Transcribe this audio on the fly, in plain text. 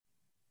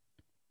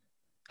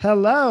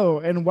Hello,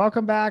 and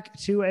welcome back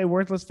to a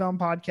Worthless Film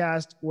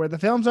podcast where the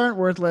films aren't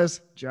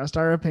worthless, just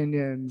our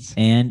opinions.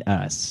 And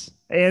us.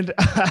 And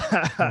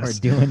We're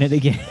doing it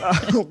again.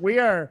 We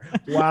are,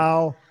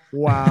 wow.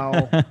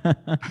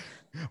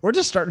 We're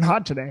just starting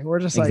hot today. We're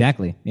just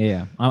exactly.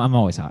 Yeah. I'm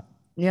always hot.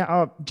 Yeah.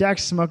 Oh,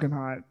 Jack's smoking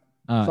hot.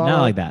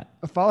 Not like that.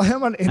 Follow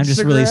him on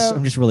Instagram.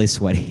 I'm just really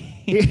sweaty.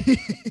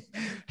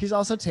 He's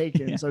also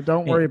taken, so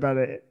don't worry about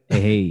it.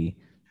 Hey,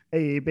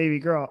 baby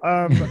girl.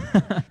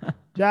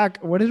 Jack,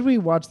 what did we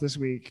watch this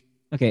week?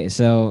 Okay,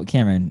 so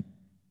Cameron,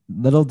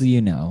 little do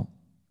you know,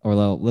 or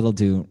little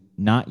do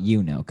not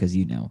you know, because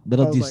you know,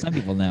 some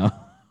people know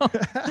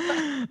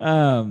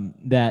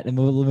that a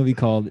movie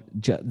called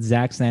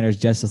Zack Snyder's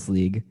Justice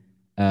League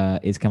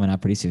is coming out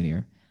pretty soon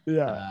here.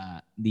 Yeah,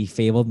 the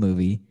fabled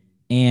movie,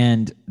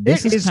 and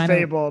this is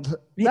fabled.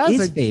 That's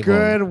a fabled.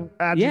 Good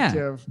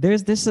adjective. Yeah,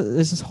 there's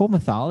this whole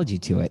mythology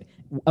to it,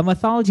 a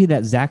mythology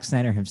that Zack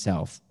Snyder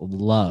himself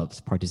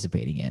loves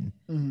participating in.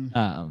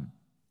 Mm-hmm.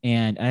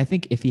 And I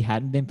think if he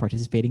hadn't been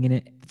participating in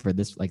it for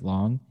this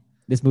long,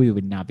 this movie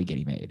would not be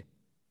getting made.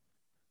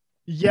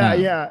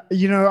 Yeah.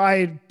 You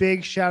know,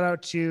 big shout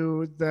out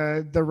to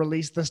the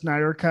release, the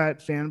Snyder Cut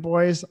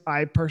fanboys.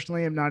 I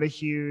personally am not a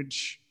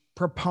huge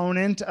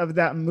proponent of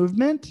that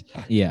movement.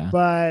 Yeah.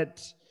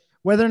 But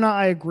whether or not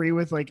I agree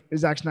with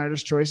Zack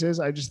Snyder's choices,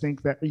 I just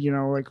think that,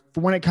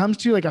 when it comes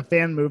to a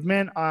fan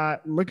movement,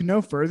 look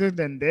no further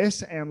than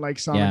this and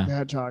Sonic the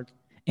Hedgehog.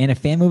 And a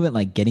fan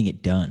movement getting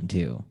it done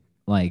too.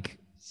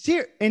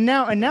 And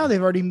now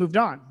they've already moved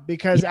on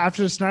because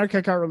after the Snyder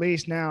Cut got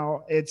released,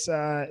 now it's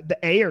the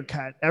Ayer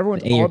cut.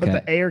 Everyone's all about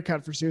the Ayer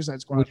cut for Suicide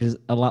Squad, which is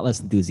a lot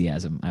less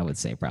enthusiasm, I would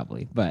say,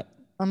 probably. But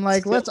I'm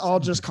let's all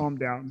just calm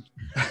down.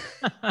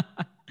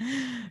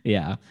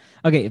 Yeah.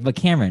 Okay, but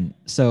Cameron,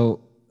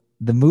 so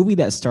the movie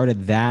that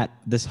started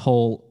this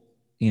whole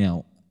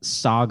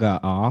saga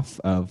off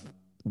of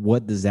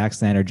what the Zack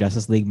Snyder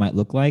Justice League might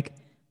look like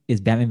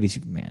is Batman v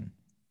Superman,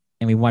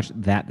 and we watched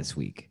that this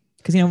week.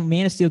 Because,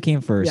 Man of Steel came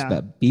first,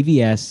 but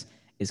BVS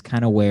is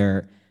kind of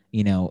where,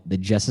 the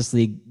Justice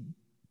League,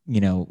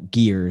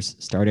 gears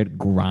started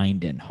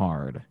grinding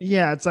hard.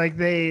 Yeah, it's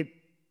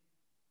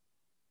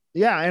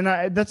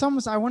that's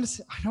almost, I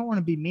don't want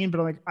to be mean,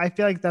 but I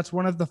feel like that's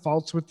one of the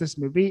faults with this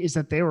movie is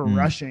that they were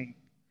rushing.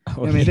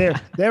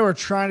 They were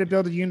trying to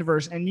build a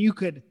universe, and you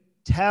could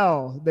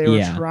tell they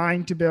were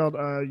trying to build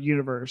a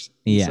universe.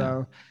 Yeah.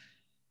 So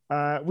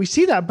we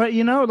see that, but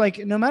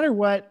no matter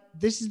what,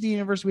 this is the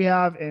universe we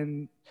have,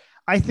 and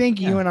I think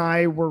you and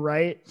I were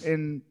right,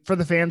 and for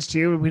the fans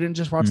too. We didn't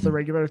just watch the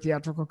regular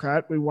theatrical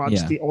cut; we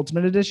watched the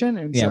Ultimate Edition,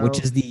 and which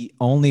is the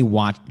only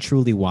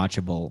truly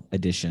watchable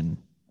edition.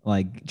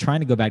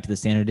 Trying to go back to the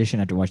standard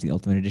edition after watching the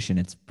Ultimate Edition,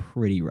 it's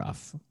pretty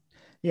rough.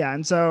 Yeah,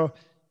 and so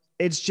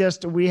it's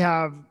just we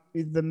have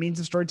the means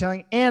of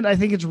storytelling, and I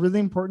think it's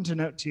really important to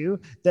note too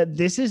that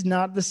this is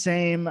not the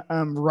same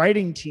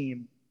writing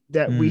team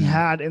that we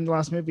had in the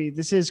last movie.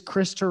 This is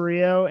Chris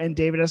Terrio and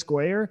David S.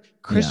 Goyer.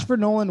 Christopher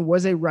Nolan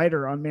was a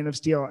writer on Man of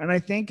Steel. And I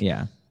think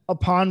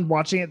upon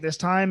watching it this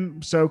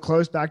time, so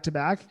close back to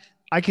back,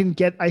 I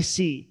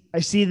see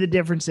the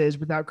differences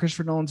without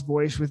Christopher Nolan's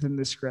voice within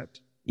the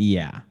script.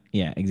 Yeah,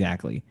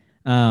 exactly.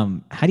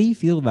 How do you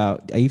feel are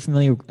you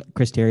familiar with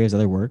Chris Terrio's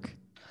other work?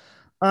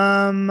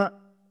 No,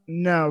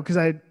 because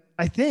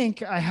I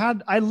think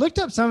I looked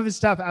up some of his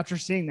stuff after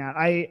seeing that.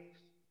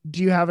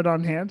 Do you have it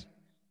on hand?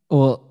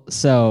 Well,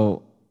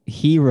 so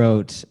he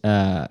wrote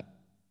Rise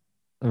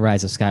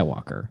of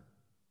Skywalker.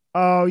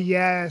 Oh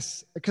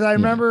yes, because I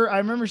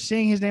remember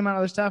seeing his name on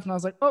other stuff, and I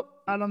was like, oh,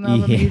 I don't know,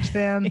 I'm a huge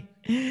fan.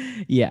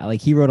 Yeah,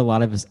 he wrote a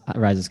lot of his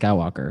Rise of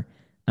Skywalker,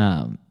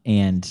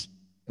 and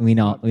we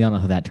all know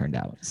how that turned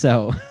out.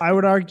 So I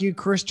would argue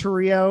Chris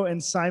Terrio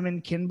and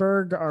Simon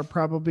Kinberg are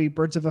probably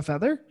birds of a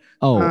feather.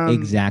 Oh,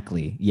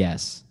 exactly.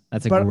 Yes,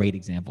 that's a great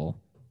example.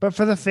 But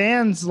for the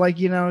fans,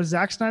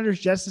 Zack Snyder's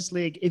Justice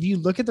League, if you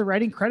look at the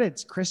writing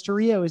credits, Chris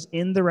Terrio is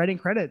in the writing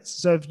credits.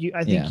 So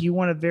I think you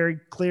want a very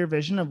clear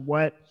vision of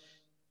what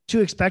to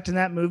expect in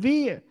that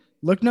movie,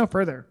 look no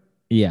further.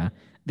 Yeah.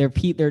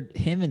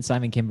 Him and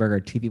Simon Kinberg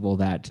are two people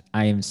that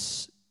I am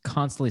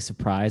constantly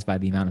surprised by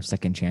the amount of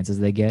second chances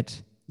they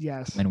get.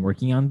 Yes. When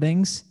working on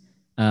things.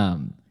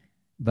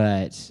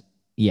 But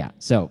yeah.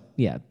 So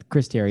yeah,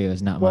 Chris Terrio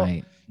is not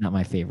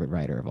my favorite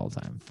writer of all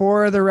time.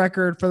 For the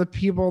record, for the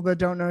people that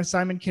don't know,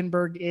 Simon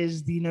Kinberg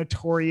is the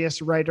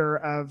notorious writer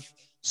of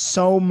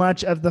so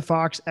much of the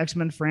Fox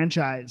X-Men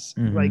franchise.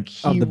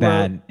 Mm-hmm.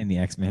 Bad in the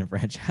X-Men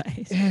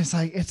franchise. It's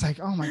like,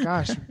 oh my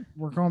gosh,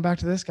 we're going back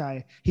to this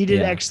guy. He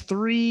did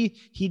X3.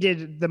 He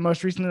did the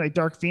most recently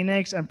Dark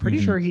Phoenix. I'm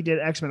pretty sure he did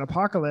X-Men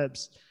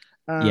Apocalypse.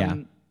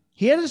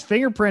 He had his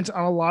fingerprints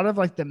on a lot of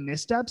the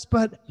missteps,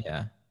 but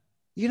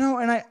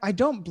and I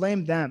don't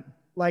blame them.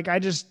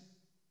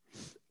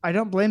 I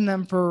don't blame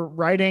them for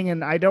writing,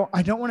 and I don't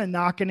want to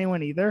knock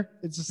anyone either.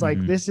 It's just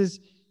this is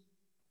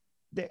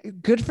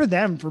good for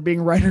them for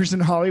being writers in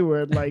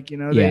Hollywood.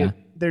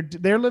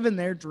 They're living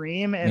their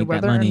dream, and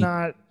whether or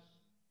not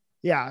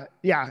Yeah.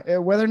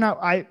 Whether or not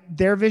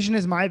their vision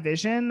is my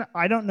vision,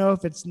 I don't know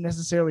if it's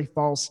necessarily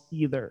false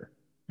either.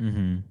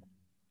 Mm-hmm.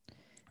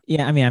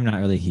 Yeah, I mean, I'm not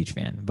really a huge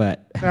fan,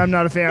 but I'm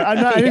not a fan. I'm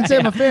not. I didn't yeah, say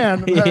I'm yeah,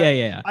 a fan.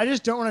 yeah. I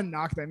just don't want to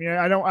knock them.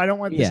 I don't. I don't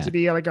want this Yeah, to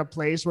be like a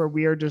place where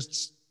we are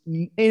just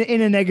in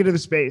a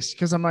negative space,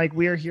 because I'm like,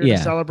 we are here to yeah,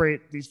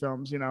 celebrate these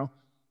films.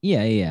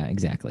 yeah,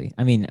 exactly.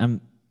 I mean,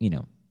 you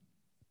know,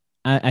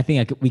 I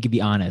think we could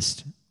be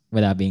honest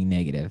without being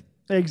negative.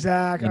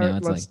 Exactly. All right,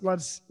 It's like,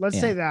 let's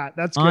yeah. say that.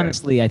 That's good.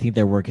 Honestly, I think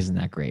their work isn't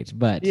that great,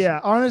 but Yeah.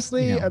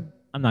 Honestly,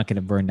 I'm not going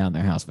to burn down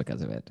their house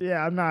because of it.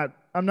 yeah. I'm not.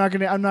 I'm not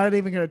gonna. I'm not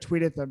even gonna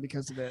tweet at them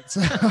because of it.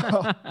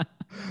 So,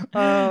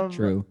 um,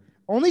 True.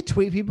 only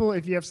tweet people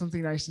if you have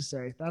something nice to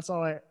say. That's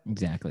all I.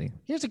 Exactly.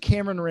 Here's a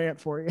Cameron rant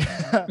for you.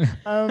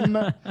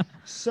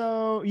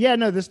 So yeah,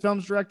 no, this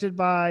film's directed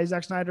by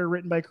Zack Snyder,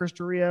 written by Chris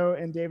Terrio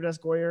and David S.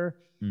 Goyer.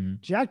 Mm-hmm.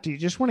 Jack, do you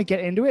just want to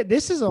get into it?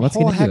 This is a Let's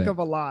whole get into heck it. of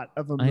a lot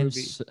of a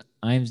movie.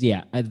 I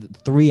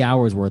 3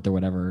 hours worth or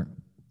whatever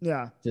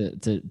Yeah.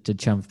 to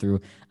chump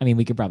through. I mean,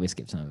 we could probably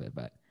skip some of it,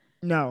 but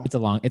No, it's a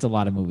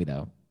lot of movie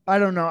though. I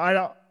don't know.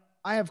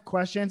 I have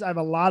questions. I have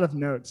a lot of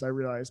notes, I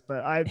realize,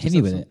 but I Hit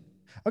me with it.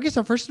 Okay,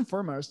 so first and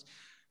foremost,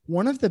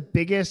 one of the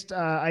biggest,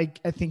 I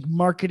think,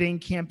 marketing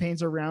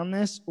campaigns around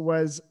this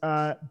was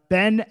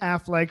Ben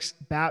Affleck's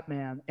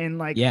Batman, and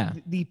like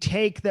the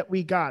take that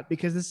we got,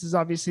 because this is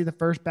obviously the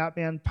first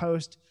Batman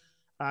post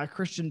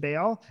Christian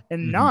Bale,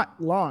 and not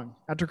long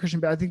after Christian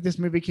Bale. I think this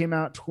movie came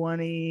out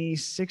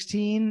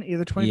 2016,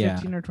 either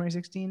 2015 or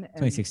 2016.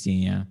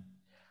 2016, yeah.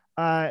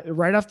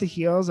 Right off the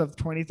heels of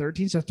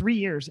 2013, so 3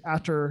 years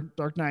after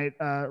Dark Knight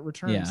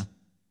Returns. Yeah.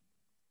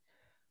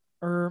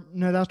 Or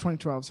no, that was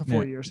 2012, so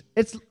 4 years.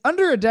 It's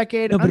under a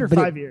decade, under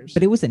 5 years.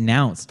 But it was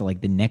announced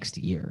like the next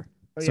year.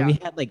 So we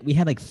had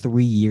like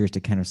 3 years to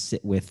kind of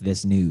sit with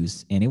this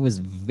news, and it was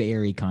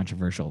very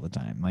controversial at the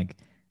time. Like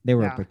there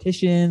were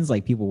petitions,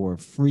 like people were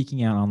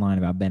freaking out online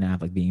about Ben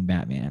Affleck being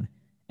Batman.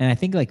 And I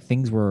think like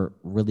things were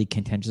really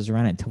contentious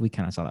around it until we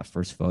kind of saw that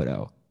first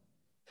photo.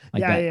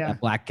 Like that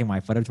black and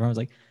white photo. Where I was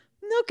like,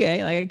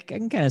 okay, like I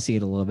can kind of see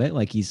it a little bit.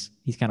 Like he's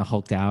kind of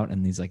hulked out,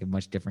 and he's like a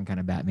much different kind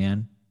of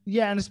Batman.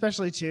 Yeah, and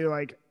especially too,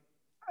 like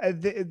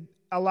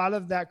a lot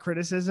of that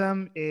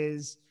criticism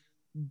is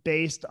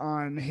based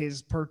on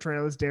his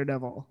portrayal as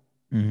Daredevil,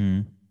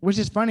 which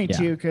is funny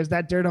too, because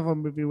that Daredevil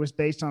movie was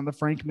based on the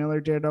Frank Miller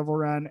Daredevil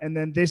run, and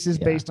then this is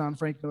based on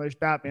Frank Miller's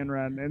Batman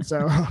run, and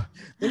so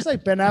looks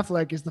like Ben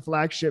Affleck is the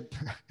flagship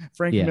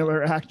Frank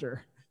Miller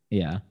actor.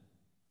 Yeah.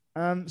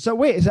 So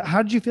wait,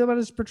 how did you feel about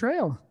his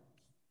portrayal?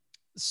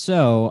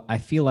 So I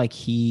feel like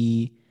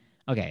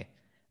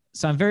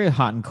so I'm very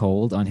hot and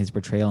cold on his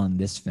portrayal in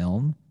this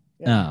film.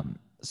 Yeah.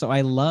 So I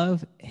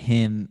love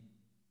him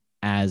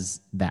as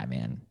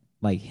Batman.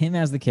 Like him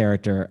as the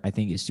character, I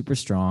think is super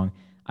strong.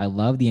 I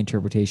love the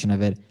interpretation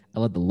of it. I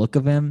love the look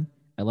of him.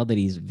 I love that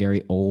he's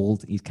very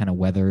old. He's kind of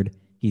weathered.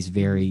 He's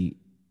very,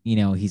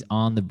 he's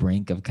on the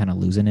brink of kind of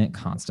losing it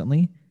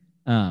constantly.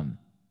 And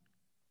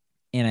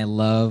I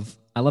love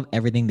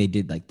everything they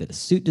did, like the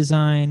suit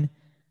design,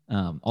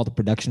 all the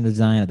production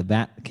design of the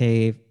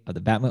Batcave, of the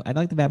Batmobile. I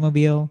like the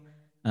Batmobile.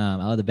 I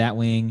love the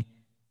Batwing,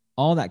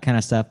 all that kind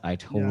of stuff. I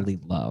totally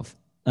love.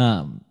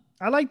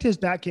 I liked his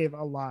Batcave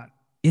a lot.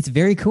 It's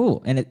very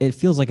cool, and it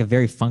feels like a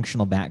very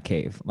functional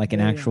Batcave, like an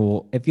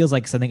actual. It feels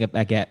like something a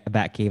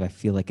Batcave. I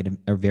feel like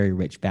a very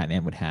rich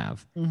Batman would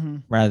have,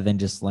 rather than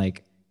just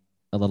like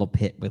a little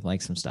pit with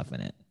like some stuff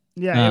in it.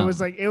 Yeah, it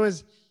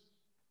was.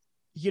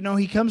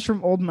 He comes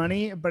from old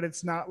money, but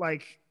it's not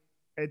like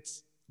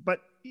but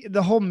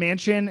the whole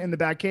mansion in the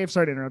Batcave.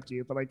 Sorry to interrupt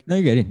you, but like no,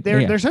 you're good.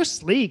 They're so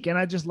sleek, and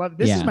I just love.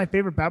 This is my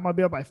favorite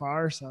Batmobile by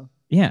far. So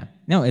yeah,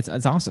 no, it's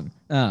awesome.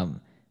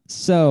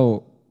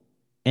 So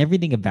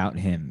everything about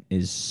him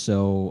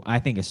I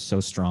think is so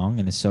strong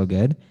and is so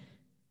good.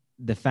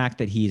 The fact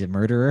that he's a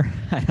murderer,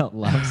 I don't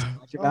love so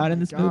much about in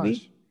this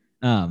movie.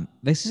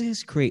 This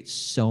just creates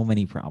so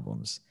many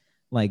problems.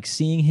 Like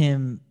seeing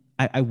him,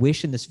 I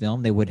wish in this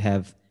film they would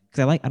have,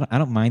 because I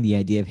don't mind the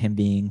idea of him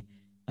being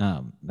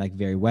like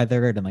very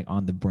weathered and like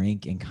on the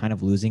brink and kind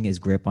of losing his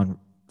grip on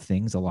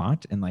things a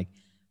lot. And like,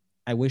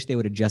 I wish they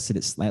would have adjusted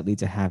it slightly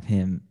to have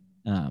him,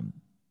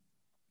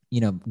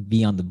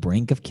 be on the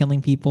brink of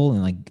killing people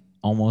and like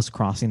almost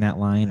crossing that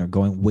line or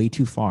going way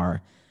too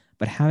far,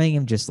 but having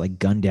him just like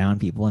gun down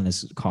people in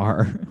his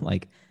car,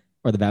 like,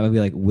 or the Batmobile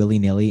like willy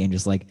nilly and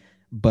just like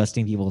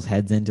busting people's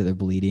heads into their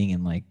bleeding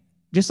and like,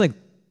 just like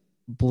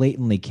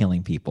blatantly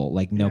killing people,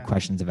 like no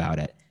questions about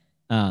it.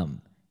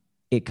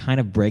 It kind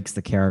of breaks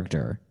the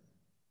character.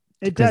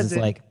 It does. It's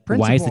like,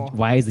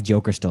 why is the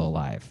Joker still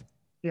alive?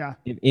 Yeah.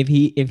 If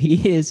he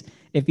is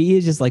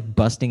just like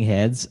busting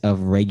heads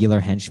of regular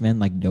henchmen,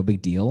 like no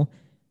big deal,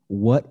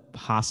 what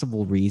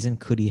possible reason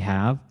could he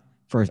have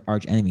for his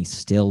arch enemy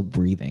still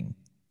breathing?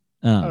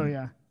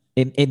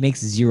 It makes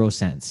zero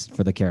sense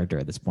for the character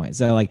at this point.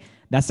 So like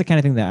that's the kind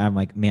of thing that I'm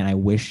like, man, I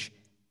wish.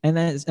 And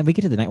then if we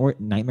get to the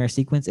nightmare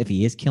sequence, if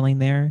he is killing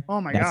there,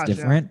 that's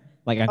different. Yeah.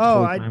 Like I'm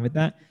totally fine with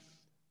that.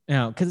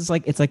 No, because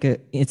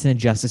it's an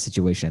injustice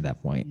situation at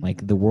that point.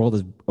 Like the world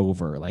is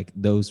over. Like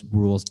those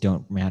rules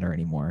don't matter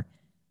anymore.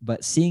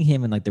 But seeing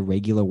him in like the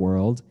regular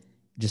world,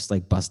 just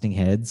like busting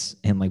heads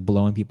and like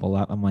blowing people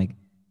up, I'm like,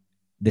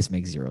 this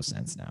makes zero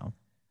sense now.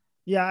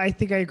 Yeah, I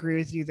think I agree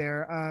with you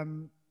there.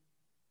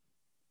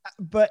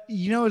 But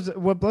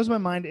what blows my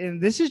mind, and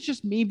this is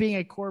just me being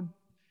a core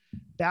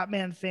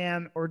Batman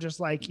fan, or just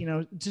like,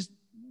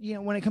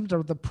 when it comes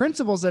to the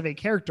principles of a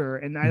character,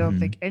 and I don't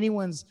think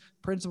anyone's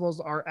principles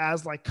are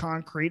as like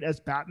concrete as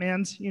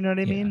Batman's. You know what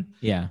I mean?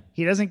 Yeah.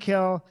 He doesn't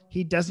kill.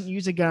 He doesn't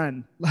use a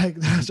gun. Like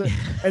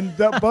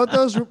both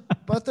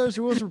those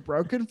rules were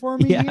broken for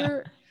me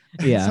here.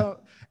 Yeah. So,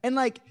 and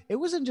like, it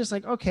wasn't just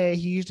like, okay,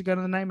 he used a gun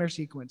in the nightmare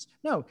sequence.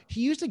 No,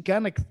 he used a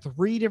gun like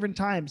 3 different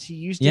times. He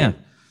used it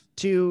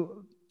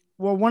to,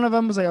 well, one of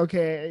them was like,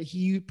 okay,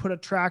 he put a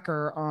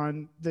tracker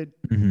on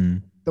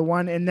the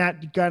one, and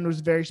that gun was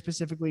very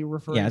specifically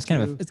referred to. Yeah, it's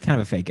kind of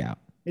a fake out.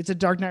 It's a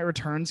Dark Knight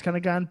Returns kind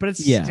of gun, but it's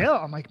still,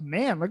 I'm like,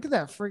 man, look at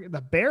that.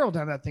 The barrel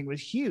down that thing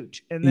was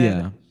huge. And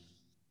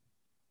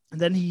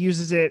then he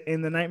uses it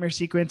in the nightmare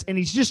sequence, and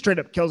he just straight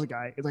up kills a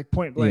guy. It's like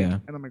point blank. Yeah.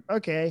 And I'm like,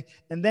 okay.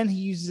 And then he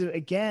uses it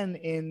again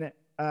in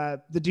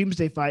the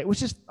Doomsday fight,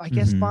 which is, I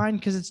guess, fine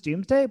because it's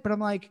Doomsday. But I'm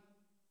like,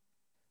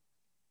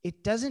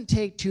 it doesn't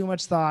take too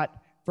much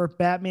thought for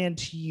Batman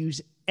to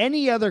use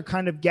any other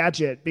kind of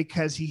gadget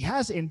because he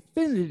has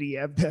infinity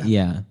of them.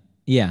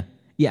 Yeah.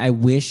 I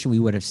wish we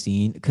would have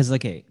seen, because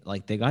like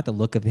they got the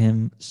look of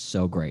him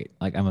so great.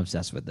 Like I'm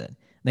obsessed with it.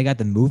 They got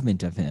the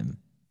movement of him.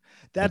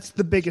 That's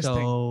the biggest thing.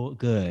 So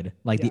good.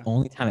 Like the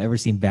only time I've ever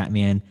seen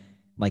Batman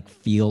like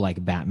feel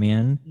like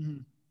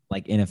Batman,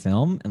 like in a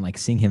film, and like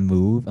seeing him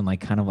move and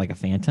like kind of like a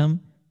phantom.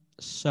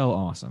 So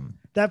awesome.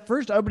 That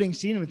first opening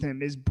scene with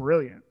him is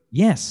brilliant.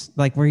 Yes.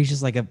 Like where he's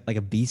just like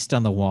a beast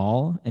on the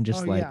wall and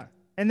just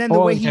and then the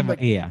way he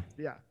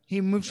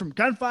he moves from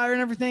gunfire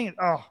and everything. And,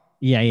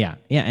 yeah.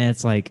 And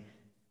it's like,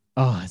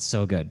 it's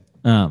so good.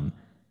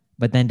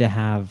 But then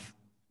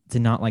to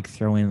not like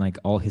throw in like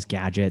all his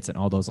gadgets and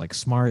all those like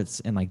smarts,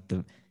 and like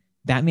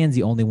Batman's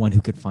the only one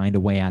who could find a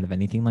way out of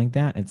anything like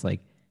that. It's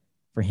like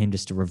for him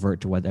just to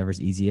revert to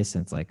whatever's easiest,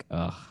 and it's like,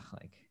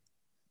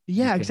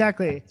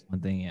 exactly. That's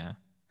one thing, yeah.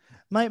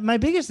 My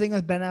biggest thing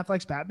with Ben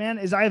Affleck's Batman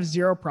is I have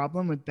zero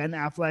problem with Ben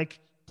Affleck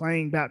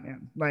playing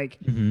Batman. Like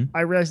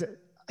I realize that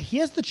he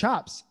has the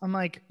chops. I'm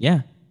like,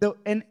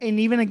 and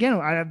even again,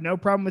 I have no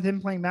problem with him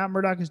playing Matt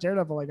Murdock as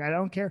Daredevil. Like I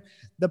don't care.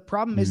 The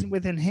problem isn't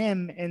within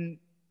him and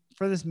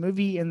for this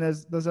movie and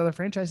those other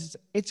franchises.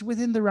 It's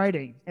within the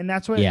writing, and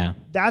that's what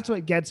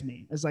gets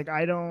me. It's like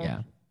I don't.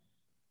 Yeah.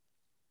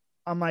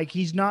 I'm like,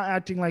 he's not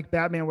acting like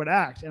Batman would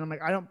act. And I'm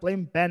like, I don't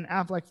blame Ben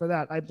Affleck for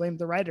that. I blame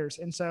the writers.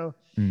 And so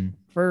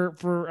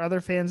for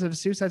other fans of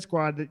Suicide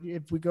Squad,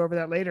 if we go over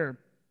that later,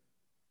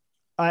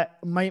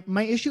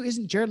 my issue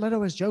isn't Jared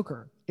Leto as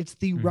Joker. It's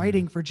the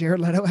writing for Jared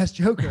Leto as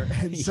Joker.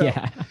 And so,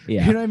 you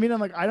know what I mean? I'm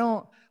like, I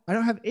don't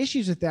have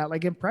issues with that.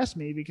 Like, impress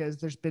me, because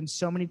there's been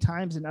so many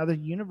times in other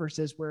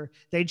universes where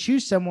they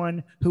choose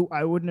someone who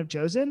I wouldn't have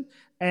chosen,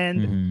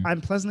 and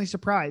I'm pleasantly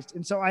surprised.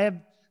 And so I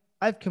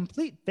have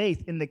complete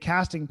faith in the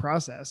casting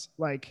process.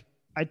 Like,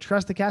 I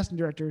trust the casting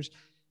directors,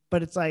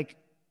 but it's like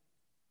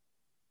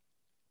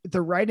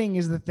the writing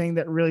is the thing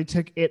that really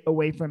took it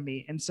away from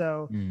me. And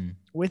so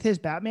with his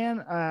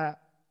Batman,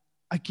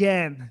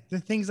 again, the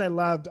things I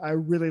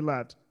really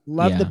loved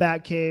the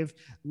Batcave,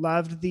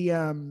 loved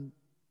the,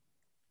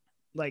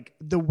 like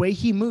the way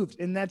he moved.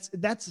 And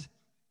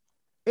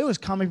it was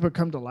comic book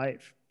come to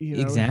life. You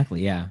know?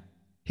 Exactly. Yeah.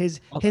 His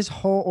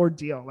whole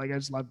ordeal. Like, I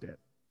just loved it.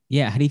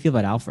 Yeah. How do you feel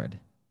about Alfred?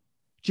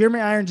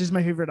 Jeremy Irons is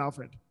my favorite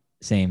Alfred.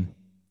 Same.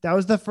 That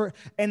was the first,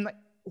 and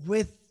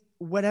with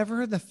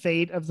whatever the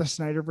fate of the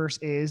Snyderverse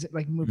is,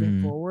 like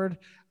moving forward,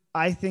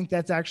 I think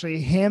that's actually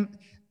him.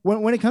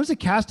 When it comes to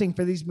casting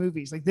for these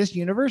movies, like this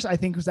universe, I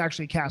think was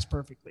actually cast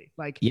perfectly.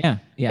 Like, I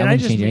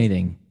wouldn't change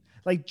anything.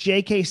 Like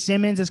J.K.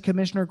 Simmons as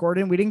Commissioner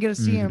Gordon, we didn't get to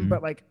see him,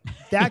 but like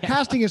that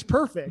casting is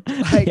perfect.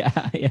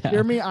 Like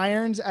Jeremy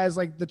Irons as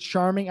like the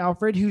charming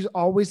Alfred, who's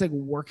always like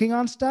working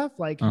on stuff.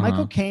 Like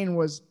Michael Caine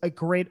was a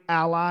great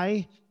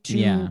ally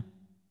to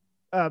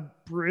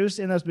Bruce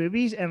in those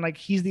movies, and like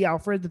he's the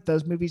Alfred that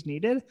those movies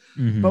needed.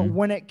 But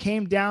when it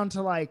came down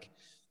to like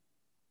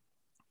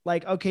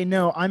okay,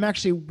 no, I'm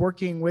actually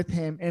working with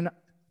him, and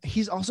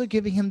he's also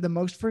giving him the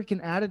most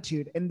freaking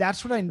attitude, and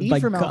that's what I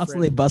need from Alfred.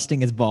 Constantly busting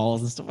his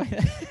balls and stuff like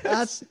that.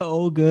 That's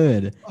so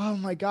good. Oh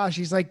my gosh,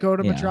 he's like, go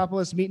to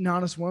Metropolis, meet an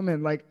honest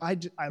woman. Like I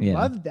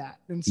love that,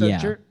 and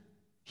so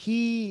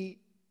he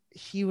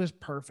was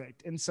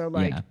perfect, and so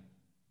like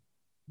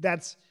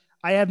that's.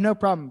 I have no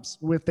problems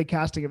with the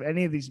casting of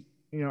any of these,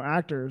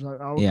 actors.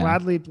 I'll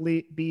gladly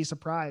be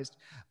surprised,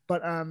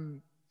 but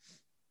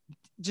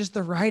just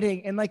the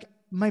writing, and like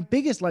my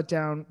biggest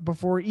letdown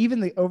before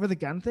even the over the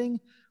gun thing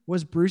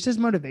was Bruce's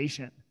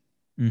motivation.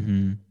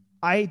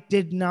 I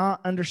did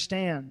not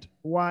understand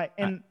why,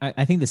 and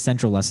I think the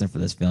central lesson for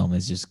this film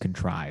is just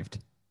contrived.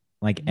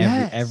 Like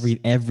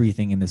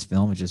everything in this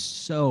film is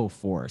just so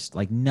forced.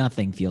 Like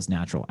nothing feels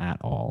natural at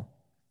all.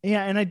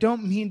 Yeah, and I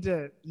don't mean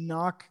to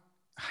knock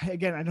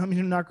again, I don't mean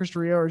to knock Christopher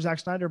Rio or Zack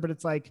Snyder, but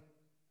it's like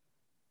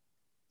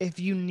if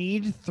you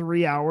need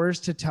 3 hours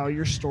to tell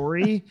your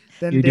story,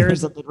 then You're doing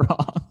something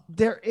wrong.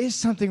 there is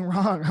something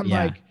wrong.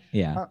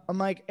 Yeah. I'm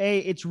like, hey,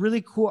 it's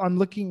really cool. I'm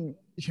looking,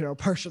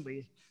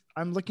 partially.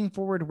 I'm looking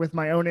forward with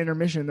my own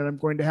intermission that I'm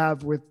going to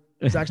have with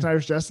Zack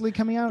Snyder's Justice League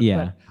coming out.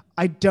 Yeah. But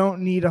I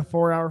don't need a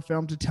 4-hour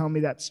film to tell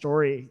me that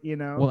story,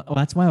 Well,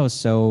 that's why I was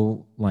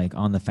so like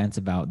on the fence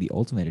about the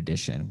Ultimate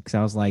Edition, because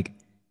I was like,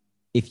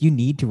 if you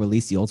need to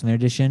release the Ultimate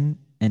Edition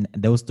and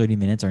those 30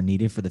 minutes are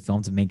needed for the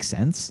film to make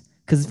sense,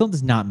 because the film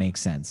does not make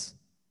sense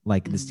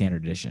like the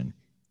standard edition.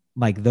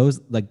 Like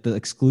the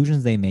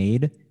exclusions they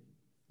made,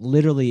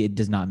 literally it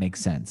does not make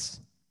sense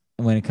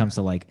when it comes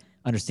to like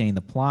understanding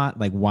the plot,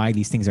 like why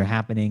these things are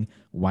happening,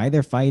 why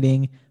they're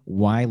fighting,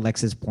 why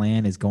Lex's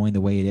plan is going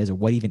the way it is, or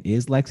what even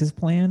is Lex's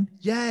plan.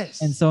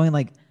 Yes. And so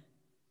like,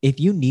 if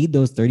you need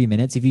those 30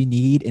 minutes, if you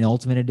need an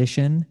Ultimate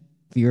Edition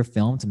for your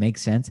film to make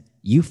sense,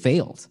 you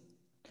failed.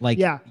 Like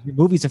your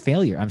movie's a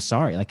failure. I'm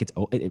sorry. Like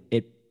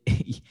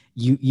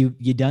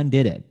you done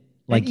did it.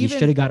 Like you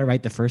should have got it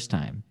right the first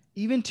time.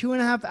 Even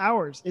 2.5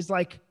 hours is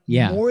like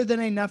more than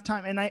enough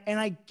time. And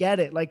I get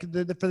it. Like for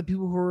the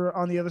people who are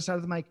on the other side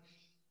of the mic,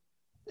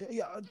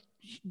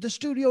 the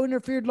studio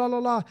interfered, la, la,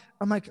 la.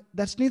 I'm like,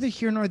 that's neither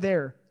here nor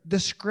there. The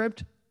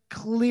script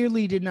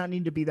clearly did not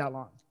need to be that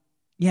long.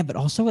 Yeah, but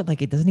also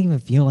it doesn't even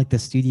feel like the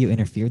studio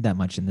interfered that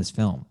much in this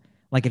film.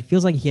 Like it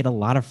feels like he had a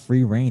lot of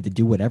free reign to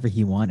do whatever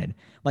he wanted.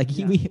 Like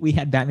we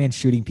had Batman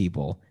shooting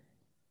people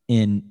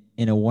in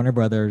a Warner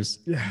Brothers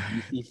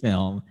DC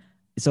film.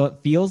 So it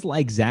feels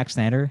like Zack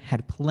Snyder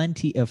had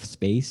plenty of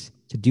space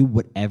to do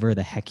whatever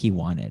the heck he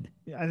wanted.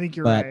 Yeah, I think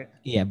you're right.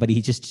 Yeah, but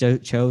he just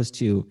chose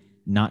to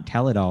not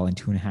tell it all in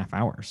 2.5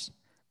 hours.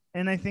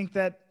 And I think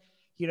that,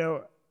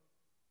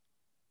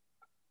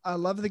 I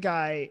love the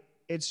guy.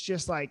 It's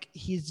just like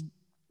we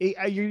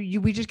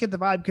just get the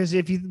vibe, because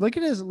if you look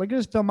at his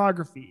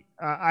filmography,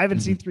 I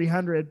haven't seen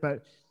 300,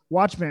 but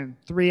Watchmen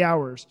 3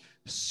 hours,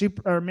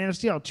 Man of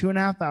Steel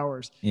 2.5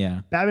 hours. Yeah,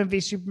 Batman v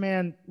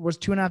Superman was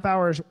 2.5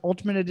 hours.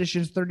 Ultimate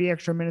Edition's 30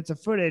 extra minutes of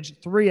footage,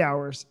 3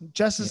 hours.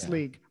 Justice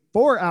League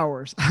 4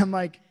 hours. I'm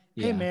like,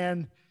 hey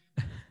man,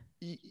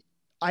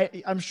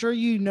 I'm sure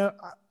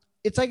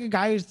it's like a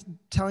guy who's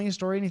telling a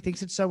story and he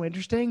thinks it's so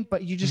interesting,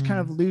 but you just kind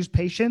of lose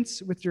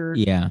patience with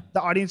the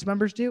audience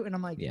members do. And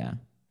I'm like,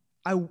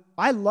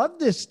 I love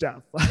this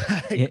stuff.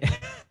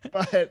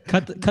 But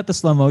cut the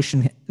slow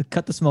motion,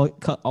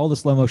 cut all the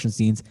slow motion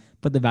scenes,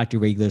 put them back to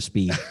regular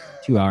speed.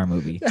 2-hour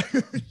movie.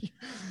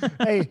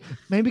 Hey,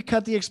 maybe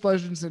cut the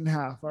explosions in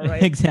half. All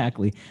right.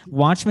 Exactly.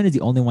 Watchmen is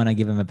the only one I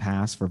give him a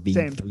pass for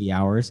being 3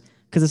 hours,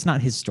 because it's not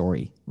his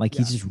story. Like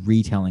he's just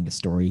retelling a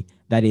story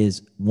that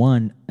is,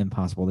 one,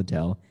 impossible to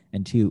tell,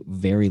 and two,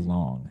 very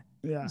long.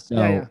 Yeah.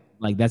 So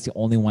like that's the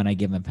only one I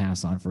give him a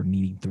pass on for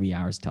needing 3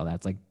 hours to tell that.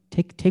 It's like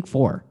take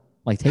 4.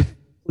 Like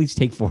please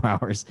take 4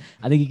 hours.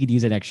 I think you could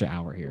use an extra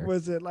hour here.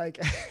 Was it like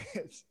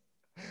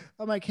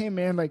I'm like, hey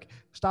man, like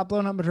stop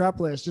blowing up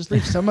Metropolis. Just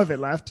leave some of it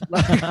left.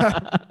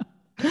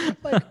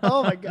 Like,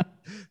 oh my god.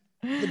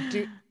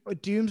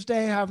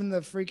 Doomsday having the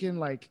freaking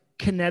like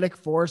kinetic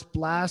force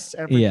blasts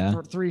every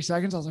 3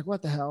 seconds. I was like,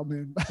 what the hell,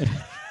 man?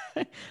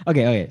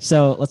 Okay.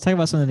 So let's talk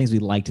about some of the things we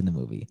liked in the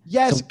movie.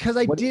 Yes, because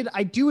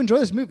I do enjoy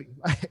this movie.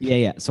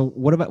 Yeah. So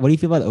what do you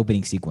feel about the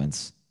opening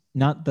sequence?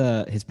 Not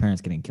his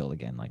parents getting killed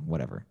again, like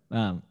whatever.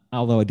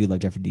 Although I do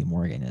like Jeffrey Dean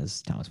Morgan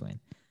as Thomas Wayne.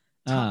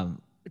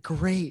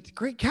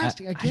 Great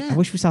casting again. I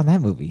wish we saw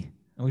that movie.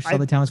 I wish we saw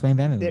the Thomas Wayne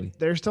Batman movie.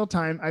 There's still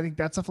time. I think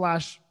that's a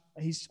Flash.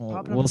 He's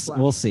popping up.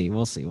 We'll see.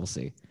 What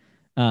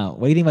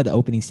do you think about the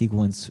opening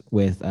sequence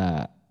with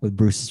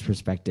Bruce's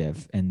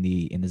perspective in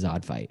the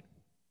Zod fight?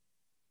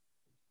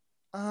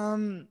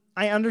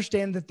 I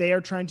understand that they are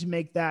trying to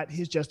make that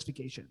his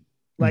justification.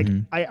 Like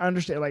I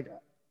understand. Like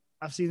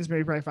I've seen this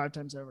movie probably 5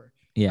 times over.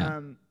 Yeah.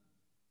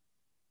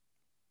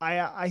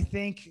 I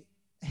think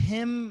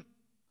him,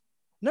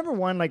 number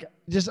one, like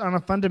just on a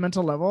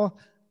fundamental level,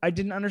 I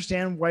didn't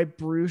understand why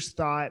Bruce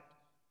thought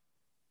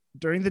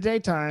during the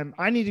daytime,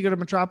 I need to go to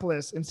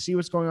Metropolis and see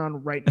what's going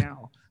on right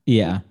now.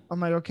 Yeah. I'm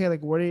like, okay,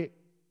 like what do you,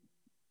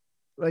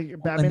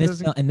 like Batman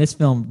in this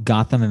film,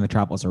 Gotham and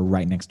Metropolis are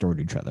right next door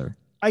to each other.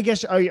 I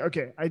guess. Oh,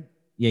 okay.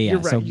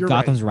 Yeah. So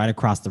Gotham's right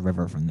across the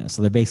river from this.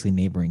 So they're basically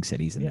neighboring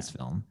cities in this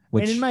film.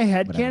 Which, and in my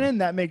head canon,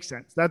 that makes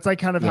sense. That's like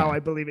kind of how I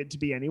believe it to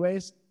be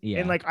anyways. Yeah.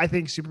 And like, I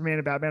think Superman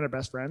and Batman are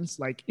best friends.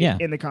 Like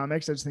in the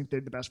comics, I just think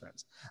they're the best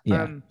friends.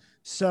 Yeah.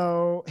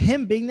 So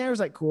him being there was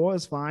like cool.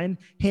 It's fine.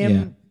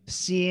 Him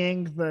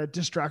seeing the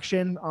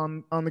destruction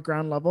on the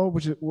ground level,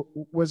 which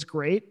was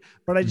great.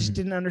 But I just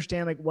didn't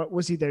understand, like, what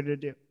was he there to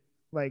do?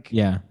 Like,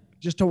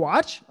 just to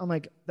watch? I'm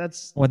like,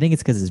 that's... Well, I think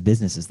it's because his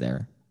business is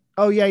there.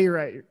 Oh, yeah, you're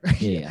right.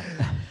 Yeah.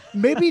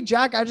 Maybe,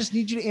 Jack, I just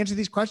need you to answer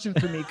these questions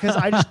for me, because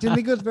I just didn't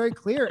think it was very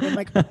clear. And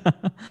like,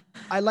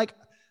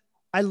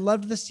 I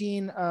loved the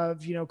scene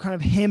of, kind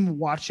of him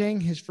watching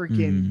his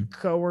freaking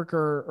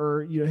coworker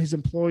or, his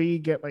employee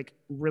get like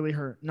really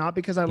hurt. Not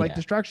because I like Yeah.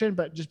 destruction,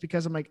 but just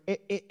because I'm like,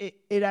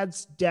 it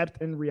adds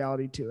depth and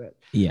reality to it.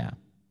 Yeah.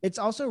 It's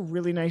also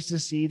really nice to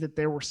see that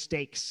there were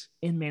stakes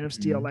in Man of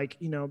Steel. Like,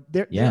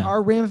 there Yeah.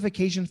 are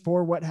ramifications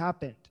for what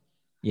happened.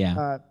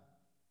 Yeah.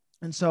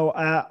 And so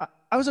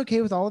I was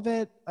okay with all of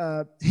it.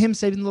 Him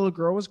saving the little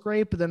girl was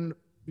great, but then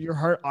your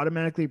heart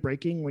automatically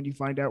breaking when you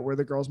find out where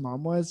the girl's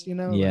mom was, Yeah.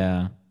 Like,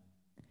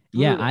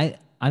 Yeah. brutal.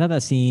 I thought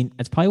that scene,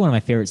 it's probably one of my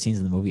favorite scenes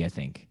in the movie, I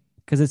think.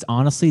 Because it's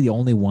honestly the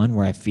only one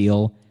where I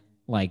feel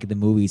like the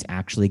movie's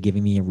actually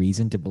giving me a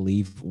reason to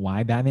believe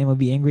why Batman would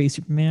be angry at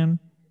Superman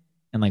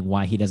and like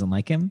why he doesn't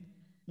like him.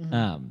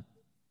 Mm-hmm.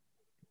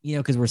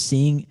 Because we're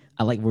seeing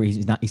I like where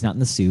he's not in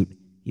the suit.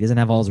 He doesn't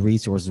have all his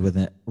resources with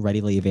it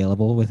readily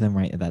available with him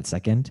right at that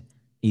second.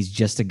 He's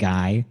just a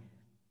guy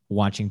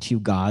watching two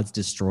gods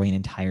destroy an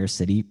entire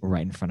city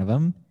right in front of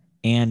him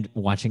and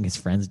watching his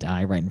friends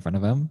die right in front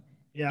of him.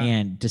 Yeah.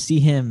 And to see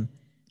him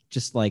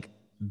just like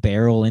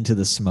barrel into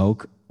the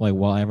smoke like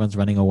while everyone's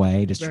running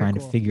away, just Very trying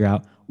cool. to figure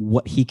out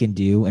what he can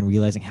do and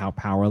realizing how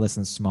powerless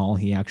and small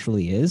he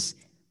actually is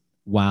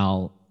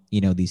while,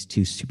 these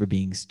two super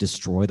beings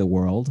destroy the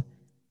world.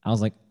 I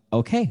was like,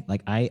 okay,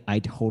 like I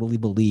totally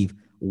believe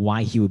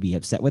why he would be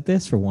upset with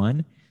this for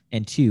one,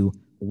 and two,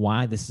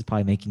 why this is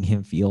probably making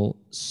him feel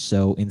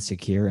so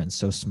insecure and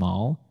so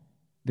small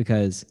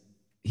because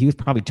he was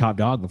probably top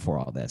dog before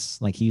all this.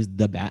 Like he's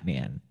the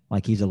Batman,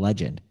 like he's a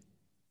legend.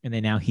 And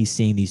then now he's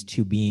seeing these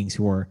two beings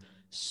who are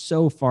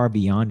so far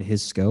beyond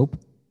his scope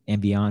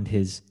and beyond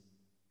his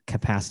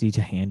capacity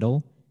to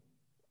handle,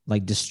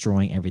 like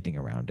destroying everything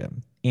around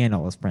him and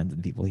all his friends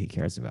and people he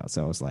cares about.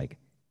 So I was like,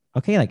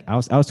 okay, like I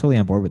was totally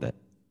on board with it.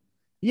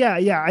 Yeah.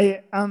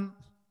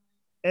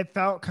 It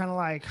felt kind of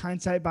like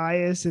hindsight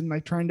bias and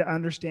like trying to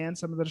understand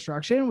some of the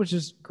destruction, which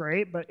is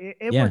great, but it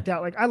Yeah. worked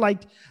out. Like I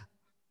liked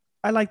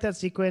that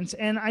sequence.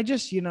 And I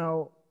just,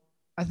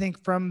 I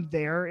think from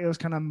there, it was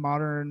kind of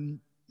modern,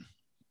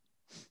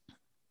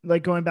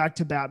 like going back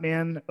to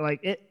Batman,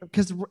 like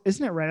because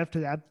isn't it right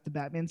after that the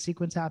Batman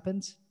sequence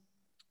happens?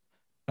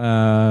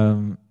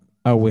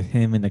 Oh, with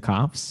him and the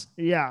cops.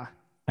 Yeah.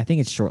 I think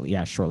it's shortly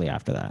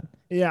after that.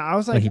 Yeah. I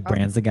was Like like, he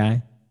brands the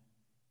guy.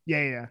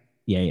 yeah.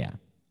 Yeah, yeah.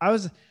 I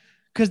was,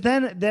 because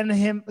then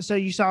him, so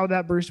you saw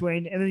that Bruce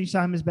Wayne and then you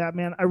saw him as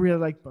Batman. I really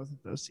liked both of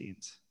those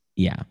scenes.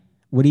 Yeah.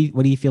 What do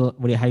you feel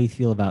how do you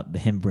feel about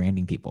him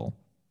branding people?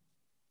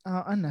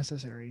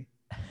 Unnecessary.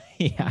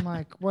 Yeah. I'm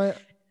like, what?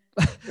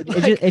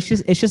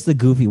 It's just the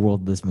goofy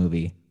world of this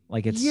movie.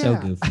 Like it's so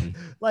goofy.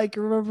 Like,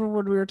 remember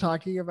when we were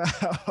talking about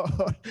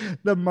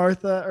the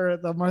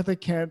Martha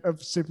Kent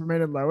of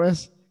Superman and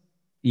Lois?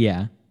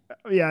 Yeah.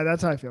 Yeah,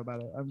 that's how I feel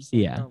about it. I'm just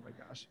Yeah. oh my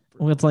gosh.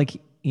 Well, it's like,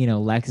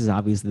 Lex is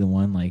obviously the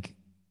one like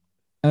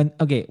and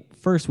okay,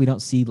 first we don't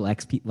see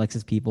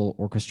Lex's people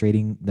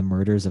orchestrating the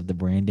murders of the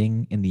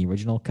branding in the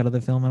original cut of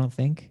the film, I don't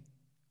think.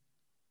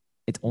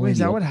 It's only Wait, is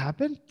the that what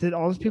happened? Did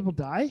all those people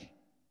die?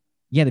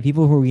 Yeah, the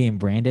people who were getting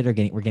branded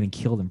were getting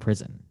killed in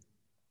prison.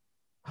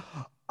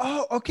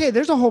 Oh, okay.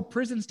 There's a whole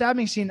prison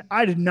stabbing scene.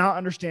 I did not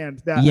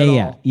understand that Yeah, at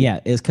yeah, all. yeah.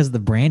 It's because of the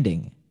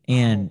branding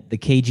and the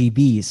KG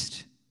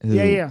Beast. Who,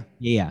 Yeah.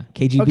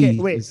 KG Okay,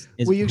 Beast wait. is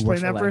Will you who explain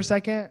works that for a Lex.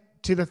 second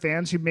to the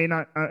fans who may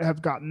not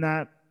have gotten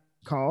that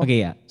call? Okay,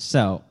 yeah.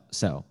 So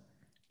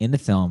in the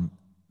film,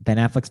 Ben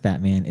Affleck's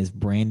Batman is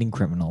branding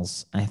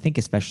criminals. I think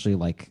especially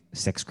like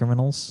sex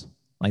criminals,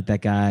 like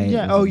that guy.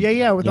 Yeah. Oh,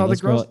 yeah. With all the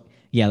girls.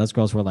 Those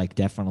girls were like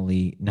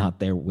definitely not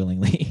there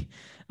willingly.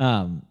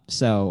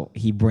 So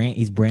he's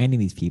branding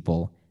these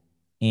people,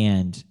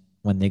 and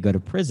when they go to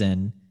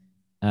prison,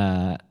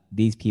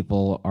 these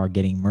people are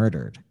getting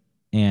murdered,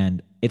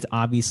 and it's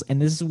obvious. And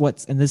this is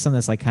something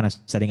that's like kind of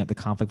setting up the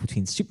conflict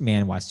between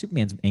Superman, why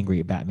Superman's angry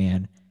at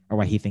Batman, or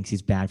why he thinks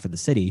he's bad for the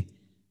city.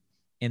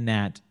 In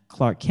that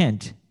Clark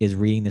Kent is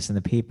reading this in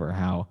the paper,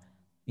 how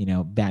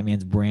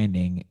Batman's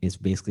branding is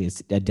basically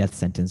a death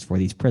sentence for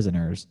these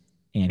prisoners.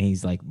 And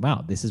he's like,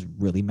 wow, this is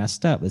really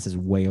messed up. This is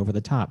way over the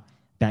top.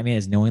 Batman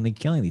is knowingly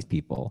killing these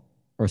people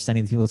or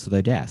sending these people to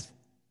their death.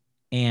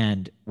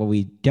 And what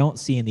we don't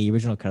see in the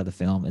original cut of the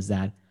film is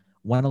that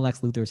one of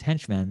Lex Luthor's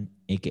henchmen,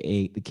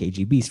 aka the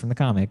KG Beast from the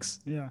comics,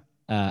 Yeah.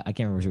 I can't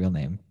remember his real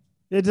name.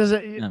 It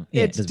doesn't.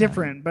 It's doesn't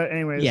different, but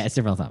anyways. Yeah, it's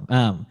different all the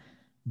time.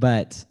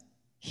 But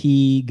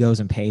he goes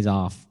and pays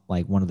off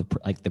like one of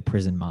the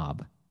prison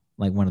mob,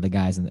 like one of the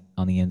guys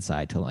on the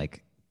inside to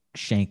like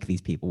shank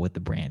these people with the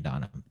brand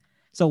on him.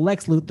 So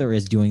Lex Luthor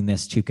is doing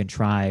this to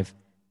contrive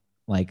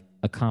like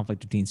a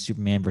conflict between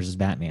Superman versus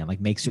Batman, like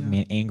make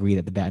Superman angry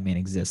that the Batman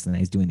exists and that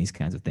he's doing these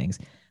kinds of things.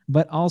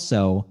 But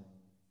also,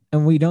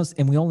 and we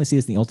only see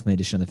this in the Ultimate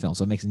Edition of the film,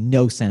 so it makes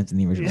no sense in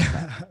the original.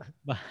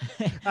 But,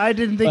 I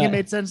didn't think it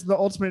made sense in the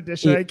Ultimate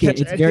Edition.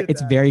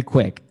 It's very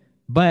quick.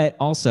 But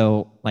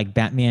also, like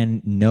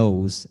Batman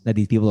knows that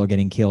these people are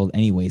getting killed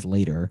anyways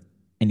later,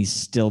 and he's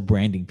still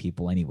branding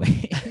people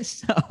anyway.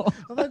 So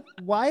I'm like,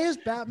 why is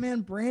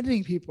Batman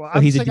branding people?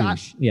 he's a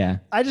douche.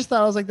 I just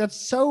thought, I was like, that's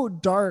so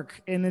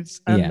dark and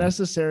it's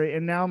unnecessary.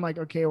 And now I'm like,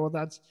 okay, well,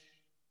 that's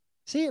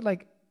See,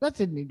 like that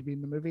didn't need to be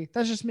in the movie.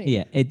 That's just me.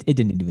 Yeah, it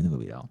didn't need to be in the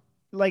movie though.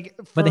 Like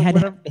But for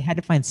whatever. they had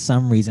to find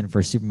some reason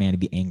for Superman to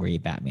be angry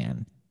at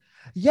Batman.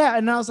 Yeah,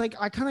 and I was like,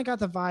 I kind of got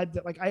the vibe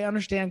that like I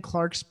understand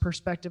Clark's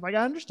perspective. Like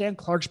I understand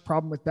Clark's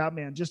problem with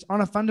Batman just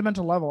on a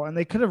fundamental level, and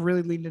they could have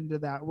really leaned into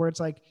that where it's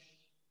like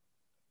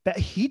that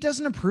he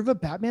doesn't approve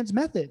of Batman's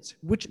methods,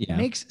 which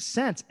makes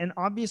sense. And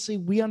obviously,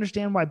 we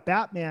understand why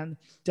Batman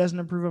doesn't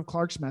approve of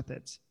Clark's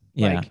methods.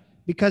 Yeah. Like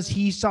because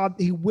he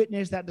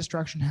witnessed that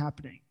destruction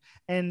happening.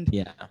 And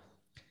yeah,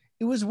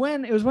 it was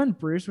when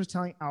Bruce was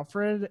telling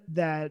Alfred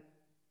that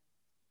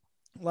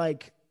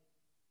like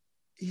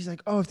he's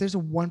like, oh, if there's a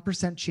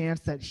 1% chance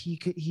that he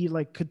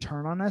could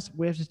turn on us,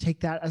 we have to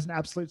take that as an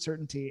absolute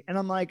certainty. And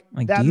I'm like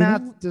that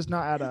math does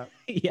not add up.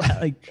 Yeah,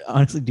 like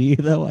honestly, do you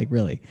though? Like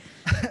really?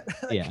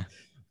 Like, yeah.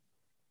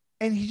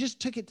 And he just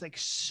took it like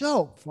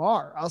so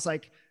far. I was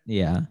like,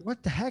 yeah,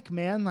 what the heck,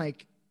 man?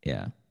 Like,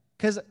 yeah,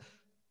 because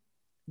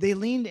they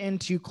leaned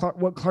into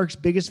what Clark's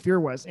biggest fear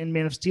was in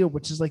Man of Steel,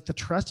 which is like the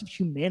trust of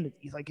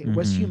humanity. Like,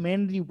 was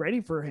humanity ready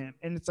for him?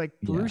 And it's like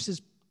Bruce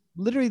is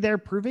literally there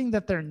proving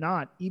that they're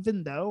not,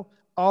 even though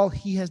all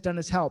he has done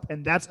is help.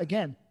 And that's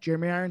again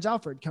Jeremy Irons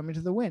Alfred coming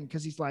to the win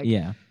because he's like,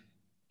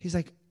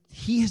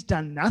 he has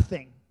done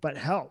nothing but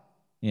help.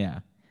 Yeah.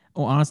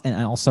 Well, honestly,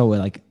 and also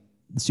like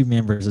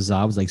Superman versus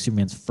Zod was like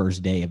Superman's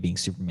first day of being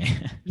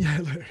Superman. Yeah,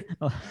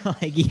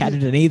 like he hadn't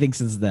done anything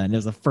since then. It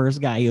was the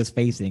first guy he was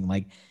facing.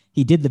 Like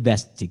he did the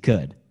best he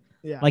could.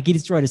 Yeah, like he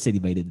destroyed a city,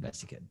 but he did the best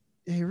he could.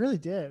 He really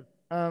did.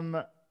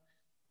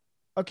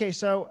 Okay,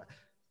 so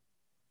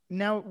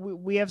now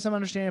we have some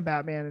understanding of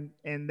Batman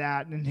and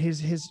that and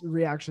his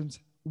reactions.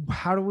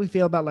 How do we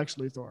feel about Lex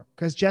Luthor?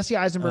 Because Jesse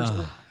Eisenberg's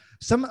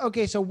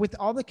so with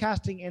all the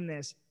casting in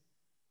this.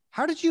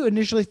 How did you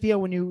initially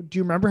feel do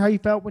you remember how you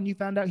felt when you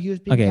found out he was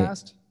being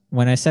cast?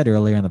 When I said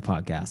earlier in the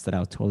podcast that I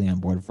was totally on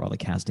board for all the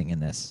casting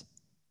in this,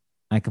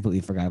 I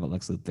completely forgot about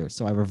Lex Luthor.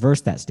 So I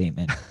reversed that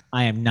statement.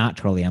 I am not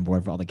totally on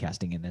board for all the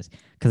casting in this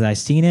because I've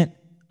seen it.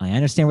 I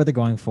understand what they're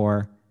going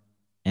for,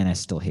 and I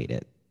still hate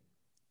it.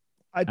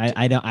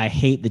 I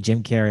hate the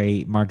Jim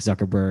Carrey, Mark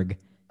Zuckerberg,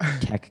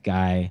 tech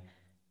guy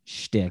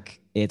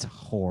shtick. It's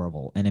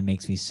horrible, and it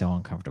makes me so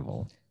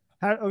uncomfortable.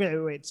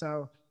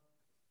 So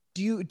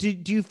do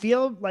you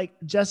feel like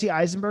Jesse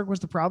Eisenberg was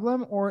the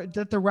problem or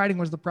that the writing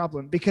was the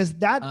problem? Because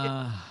that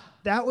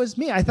was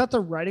me. I thought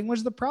the writing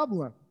was the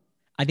problem.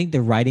 I think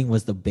the writing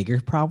was the bigger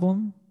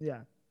problem. Yeah.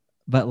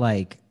 But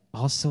like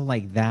also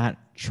like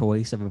that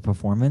choice of a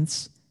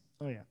performance.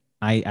 Oh yeah.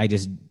 I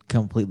just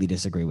completely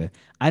disagree with.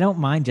 I don't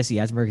mind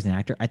Jesse Eisenberg as an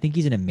actor. I think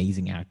he's an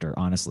amazing actor,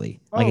 honestly.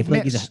 Like I feel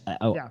like he's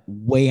a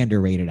way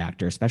underrated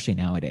actor, especially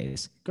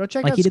nowadays. Go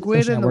check out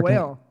Squid and the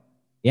Whale.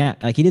 Yeah,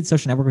 like he did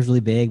Social Network was really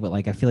big, but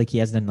like I feel like he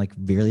hasn't done like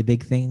really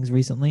big things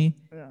recently.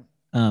 Yeah.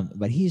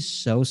 But he's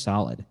so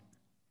solid.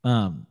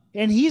 And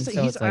he's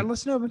I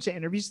listened to a bunch of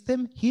interviews with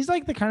him. He's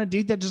like the kind of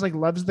dude that just like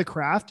loves the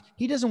craft.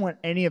 He doesn't want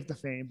any of the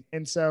fame.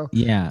 And so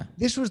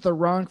this was the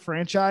wrong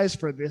franchise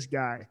for this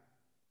guy.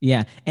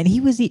 Yeah. And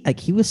he was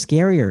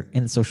scarier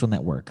in Social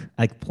Network,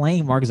 like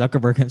playing Mark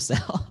Zuckerberg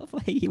himself.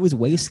 Like he was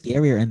way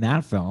scarier in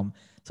that film.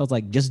 So it's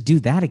like, just do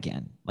that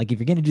again. Like if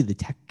you're going to do the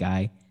tech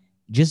guy,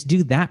 just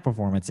do that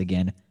performance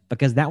again,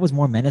 because that was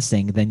more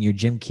menacing than your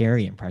Jim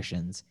Carrey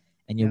impressions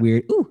and your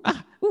weird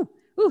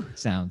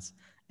sounds.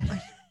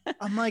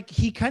 I'm like,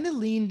 he kind of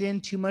leaned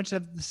in too much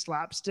of the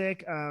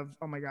slapstick of,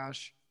 oh my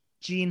gosh,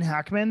 Gene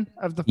Hackman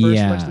of the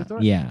first Lex Luthor.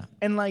 Yeah.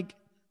 And like,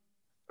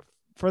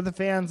 for the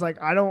fans, like,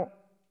 I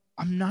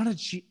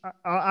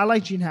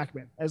like Gene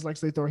Hackman as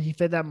Lex Luthor. He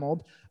fit that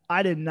mold.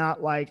 I did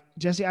not like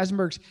Jesse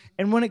Eisenberg's.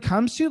 And when it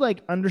comes to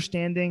like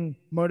understanding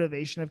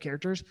motivation of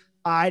characters,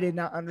 I did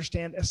not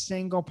understand a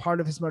single part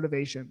of his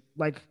motivation.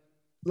 Like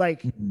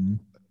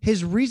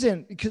his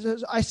reason,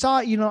 because I saw,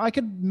 I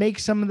could make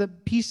some of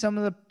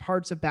the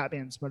parts of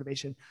Batman's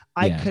motivation.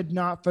 I could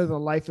not for the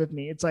life of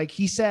me. It's like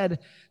he said,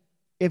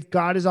 if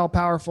God is all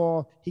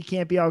powerful, he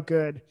can't be all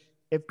good.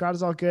 If God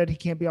is all good, he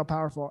can't be all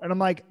powerful. And I'm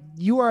like,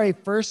 you are a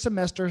first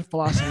semester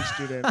philosophy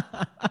student.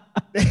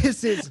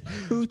 This is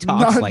who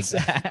talks nonsense.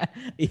 Like that.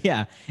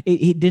 Yeah.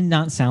 It did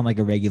not sound like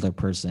a regular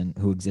person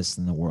who exists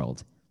in the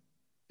world.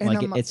 And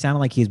like it sounded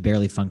like he's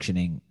barely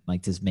functioning,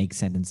 like to make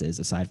sentences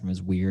aside from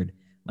his weird,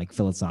 like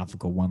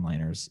philosophical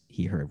one-liners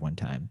he heard one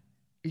time.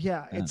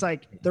 Yeah. It's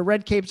like the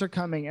red capes are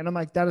coming. And I'm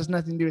like, that has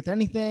nothing to do with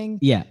anything.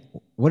 Yeah.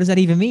 What does that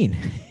even mean?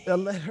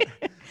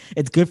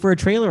 It's good for a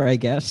trailer, I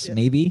guess. Yeah.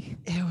 Maybe.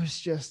 It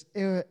was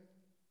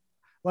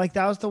like,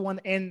 that was the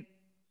one. And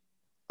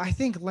I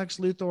think Lex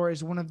Luthor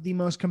is one of the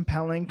most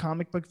compelling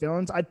comic book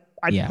villains. I'd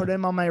put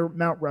him on my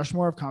Mount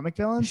Rushmore of comic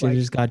villains. Should have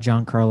just got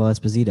Giancarlo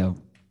Esposito.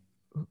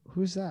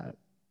 Who's that?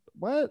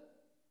 What?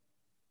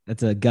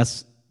 That's a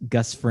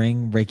Gus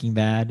Fring, Breaking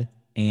Bad,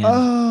 and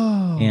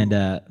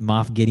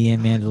Moff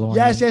Gideon, Mandalorian.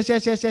 Yes.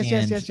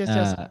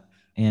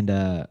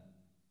 And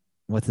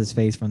what's his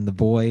face from The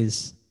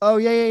Boys? Oh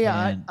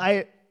yeah.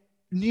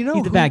 He's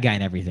the bad guy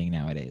in everything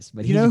nowadays.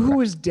 But who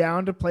was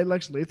down to play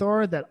Lex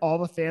Luthor that all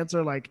the fans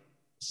are like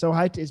so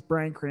hyped is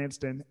Bryan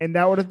Cranston, and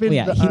that would have been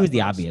he was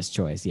the obvious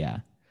choice. Yeah.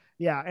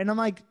 Yeah, and I'm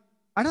like,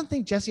 I don't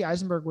think Jesse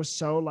Eisenberg was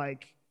so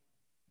like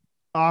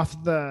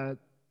off the,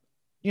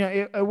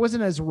 it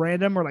wasn't as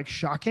random or like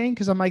shocking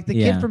because I'm like the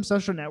kid Yeah. from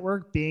Social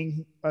Network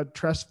being a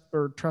trust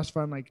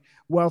fund like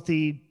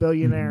wealthy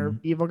billionaire Hmm.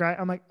 evil guy.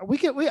 I'm like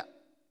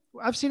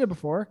I've seen it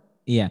before.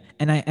 Yeah,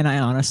 and I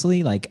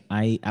honestly like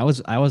I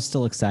was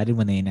still excited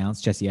when they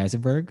announced Jesse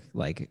Eisenberg.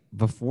 Like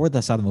before I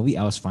saw the movie,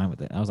 I was fine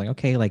with it. I was like,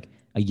 okay, like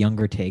a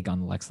younger take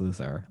on Lex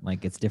Luthor.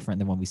 Like it's different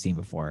than what we've seen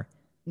before.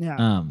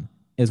 Yeah,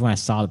 It was when I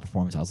saw the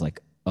performance, I was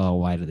like, oh,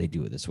 why did they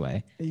do it this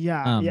way?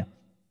 yeah, yeah, Um,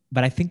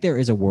 but I think there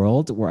is a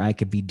world where I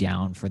could be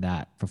down for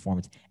that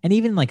performance, and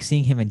even like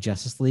seeing him in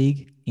Justice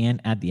League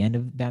and at the end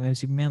of Batman v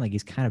Superman, like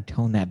he's kind of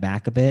toned that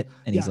back a bit,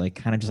 and he's yeah, like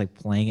kind of just like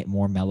playing it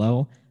more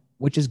mellow,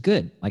 which is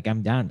good. Like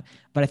I'm down,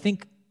 but I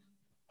think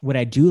what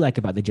I do like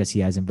about the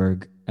Jesse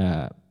Eisenberg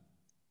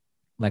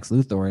Lex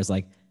Luthor is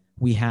like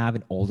we have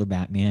an older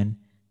Batman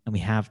and we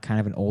have kind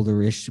of an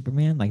older-ish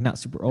Superman, like not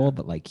super yeah, old,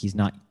 but like he's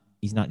not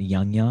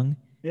young,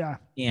 yeah,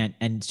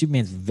 and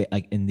Superman's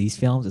like in these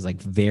films is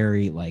like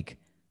very like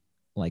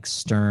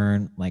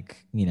stern,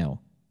 like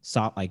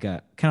soft, like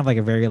a kind of like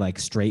a very like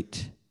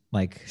straight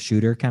like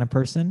shooter kind of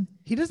person.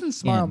 he doesn't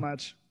smile And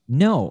much.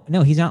 no,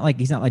 he's not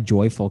like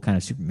joyful kind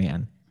of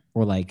Superman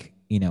or like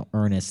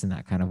earnest in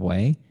that kind of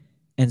way.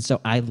 And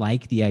so I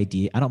like the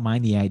idea. I don't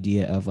mind the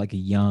idea of like a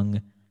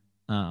young,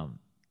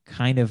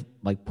 kind of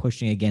like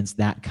pushing against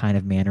that kind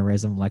of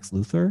mannerism, Lex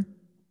Luthor,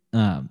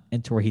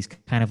 and to where he's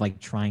kind of like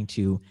trying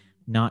to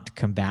not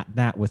combat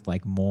that with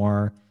like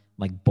more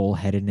like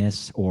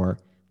bullheadedness or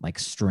like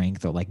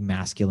strength or like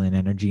masculine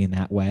energy in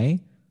that way,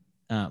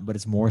 but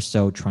it's more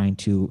so trying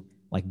to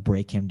like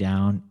break him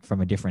down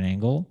from a different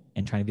angle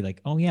and trying to be like,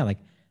 oh yeah, like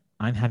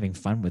I'm having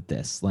fun with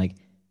this. Like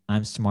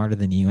I'm smarter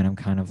than you, and I'm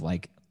kind of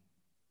like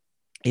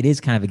it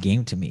is kind of a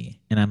game to me,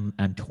 and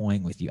I'm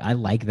toying with you. I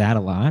like that a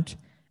lot,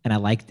 and I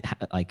like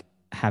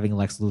having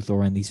Lex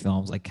Luthor in these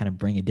films like kind of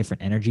bring a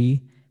different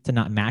energy to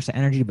not match the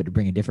energy, but to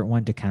bring a different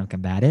one to kind of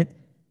combat it.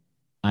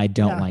 I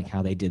don't Yeah, like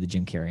how they did the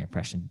Jim Carrey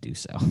impression to do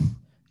so.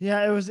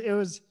 yeah,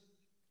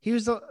 he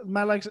was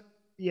my like,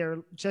 yeah,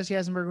 Jesse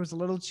Eisenberg was a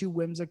little too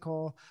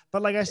whimsical,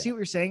 but like I see what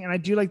you're saying, and I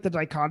do like the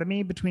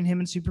dichotomy between him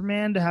and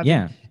Superman to have him,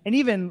 Yeah, and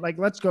even like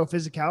let's go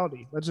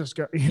physicality, let's just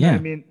go, you know what I yeah,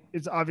 mean?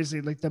 It's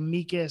obviously like the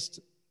meekest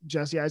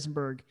Jesse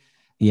Eisenberg.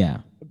 yeah,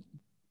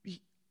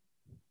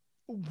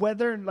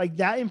 Whether like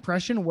that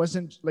impression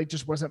wasn't like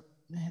just wasn't,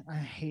 man, I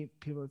hate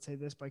people that say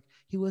this, but like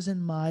he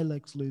wasn't my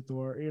Lex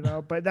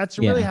Luthor, but that's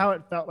really yeah. how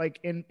it felt like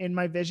in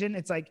my vision.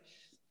 It's like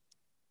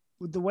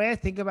the way I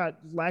think about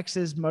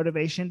Lex's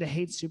motivation to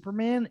hate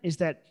Superman is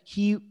that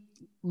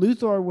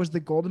Luthor was the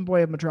golden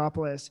boy of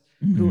Metropolis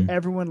who Hmm.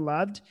 everyone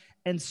loved,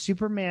 and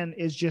Superman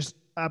is just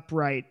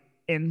upright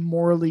and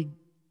morally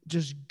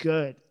just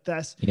good.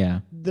 Thus,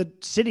 Yeah, the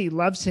city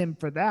loves him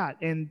for that,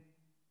 and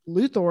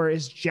Luthor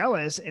is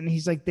jealous, and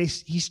he's like,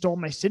 he stole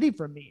my city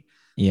from me.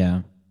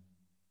 yeah,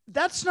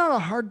 That's not a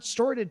hard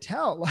story to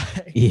tell,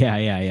 like, yeah,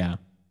 yeah, yeah,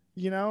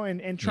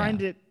 and trying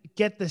yeah, to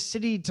get the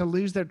city to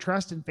lose their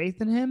trust and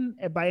faith in him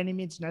by any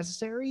means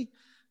necessary.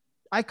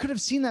 I could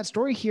have seen that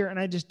story here, and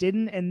I just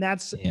didn't, and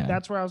yeah.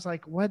 that's where I was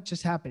like, what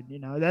just happened?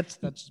 That's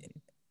just me.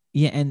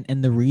 Yeah,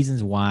 and the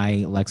reasons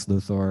why Lex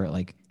Luthor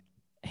like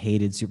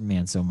hated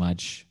Superman so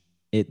much,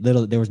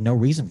 there was no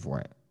reason for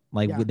it.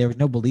 Like Yeah, there was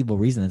no believable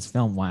reason in this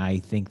film why I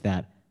think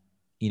that,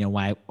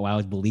 why I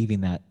was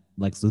believing that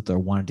Lex Luthor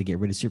wanted to get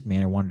rid of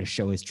Superman or wanted to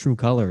show his true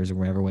colors or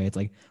whatever way. It's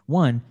like,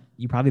 one,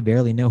 you probably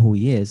barely know who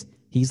he is.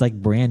 He's like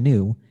brand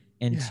new,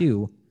 and yeah.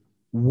 two,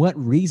 what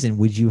reason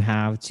would you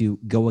have to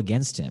go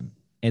against him?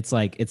 It's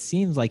like it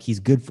seems like he's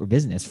good for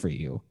business for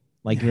you.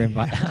 Like Yeah, you're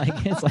yeah.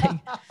 like it's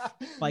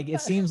like it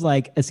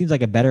seems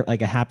like a better,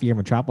 like a happier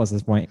Metropolis at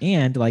this point,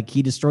 and like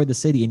he destroyed the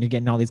city, and you're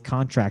getting all these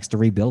contracts to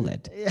rebuild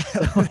it. Yeah.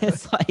 So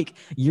it's like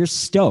you're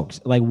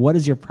stoked. Like, what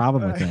is your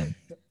problem with him?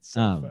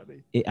 So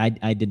funny.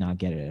 I did not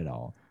get it at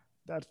all.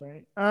 That's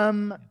funny.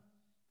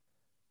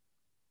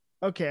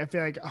 Okay, I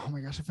feel like, oh my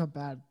gosh, I felt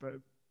bad,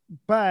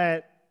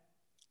 but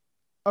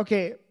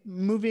okay,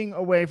 moving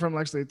away from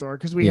Lex Luthor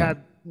because we Yeah,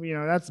 had,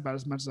 that's about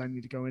as much as I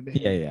need to go into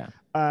yeah, him.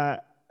 yeah. Uh,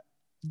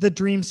 the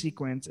dream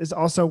sequence is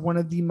also one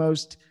of the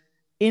most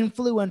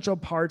influential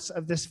parts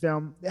of this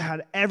film that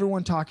had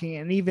everyone talking,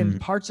 and even Mm,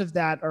 parts of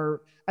that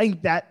are, I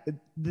think that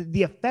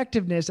the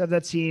effectiveness of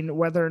that scene,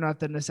 whether or not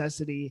the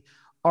necessity,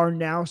 are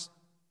now,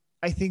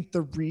 I think,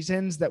 the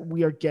reasons that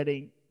we are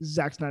getting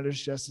Zack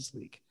Snyder's Justice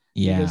League,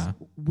 because yeah.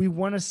 we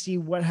want to see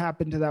what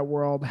happened to that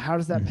world. How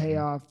does that pay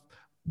Mhm. off?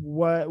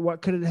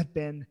 What could it have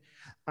been?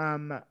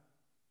 Um,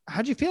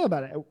 how'd you feel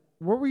about it?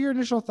 What were your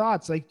initial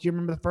thoughts? Like, do you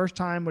remember the first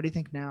time? What do you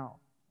think now?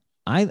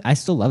 I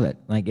still love it.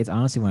 Like it's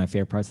honestly one of my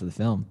favorite parts of the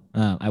film.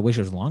 I wish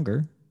it was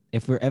longer.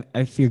 If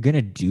you're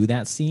gonna do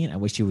that scene, I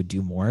wish you would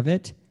do more of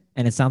it.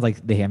 And it sounds like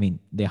I mean,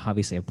 they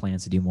obviously have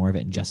plans to do more of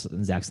it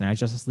in Zack Snyder's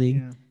Justice League.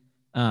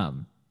 Yeah.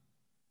 Um,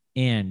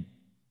 and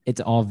it's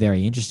all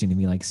very interesting to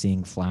me, like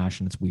seeing Flash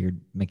in its weird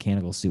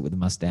mechanical suit with a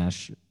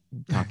mustache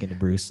talking to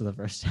Bruce for the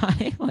first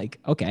time. Like,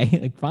 okay,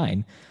 like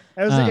fine.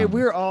 I was like,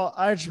 we Um, were all,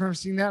 I just remember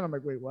seeing that. And I'm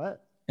like, wait,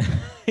 what?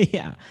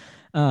 Yeah.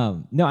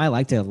 No, I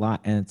liked it a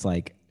lot. And it's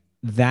like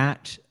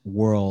that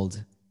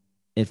world,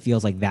 it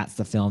feels like that's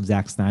the film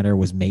Zack Snyder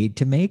was made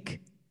to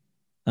make.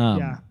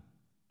 Yeah.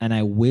 And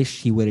I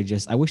wish I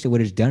wish they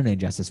would have done an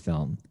Injustice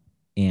film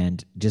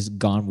and just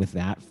gone with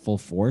that full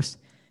force.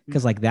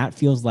 Cause Yeah. like that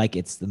feels like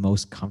it's the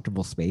most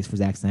comfortable space for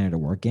Zack Snyder to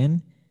work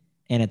in.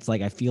 And it's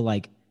like, I feel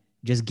like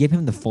just give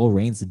him the full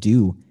reins to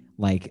do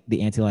like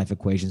the anti-life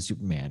equation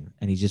Superman.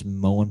 And he's just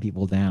mowing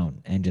people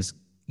down and just,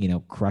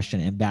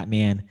 crushing it. And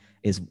Batman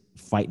is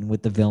fighting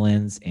with the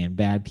villains and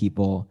bad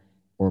people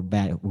who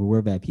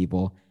were bad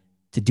people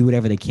to do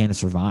whatever they can to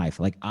survive.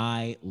 Like,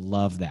 I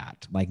love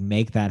that. Like,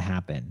 make that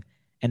happen.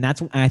 And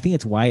I think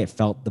it's why it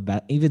felt the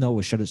best, even though it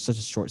was such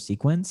a short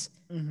sequence,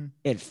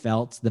 it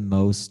felt the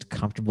most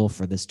comfortable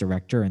for this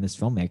director and this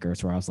filmmaker.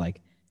 So I was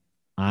like,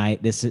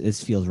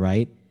 this feels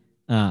right.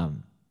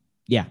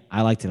 Yeah,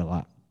 I liked it a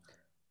lot.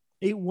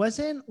 It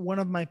wasn't one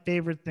of my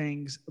favorite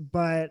things,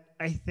 but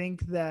I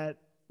think that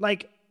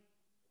like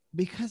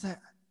because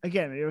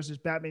again, it was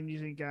just Batman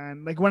using a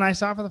gun. Like when I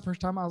saw it for the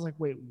first time, I was like,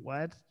 wait,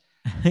 what?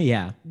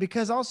 Yeah.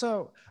 Because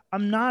also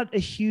I'm not a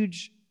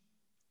huge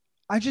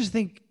I just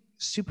think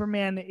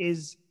Superman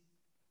is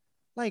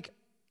like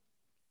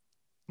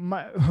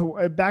my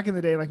back in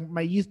the day, like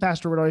my youth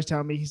pastor would always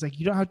tell me, he's like,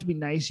 you don't have to be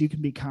nice, you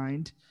can be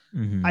kind.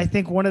 Mm-hmm. I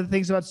think one of the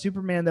things about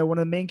Superman, though, one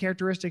of the main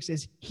characteristics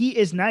is he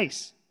is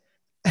nice.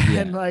 Yeah.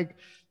 And like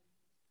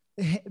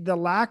the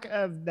lack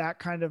of that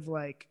kind of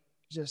like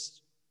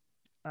just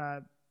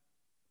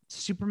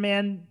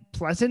Superman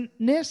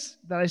pleasantness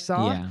that I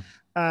saw.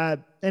 Yeah.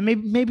 And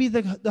maybe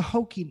the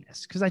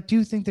hokiness, because I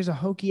do think there's a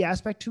hokey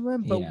aspect to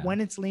him, but Yeah.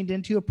 when it's leaned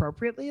into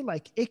appropriately,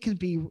 like it can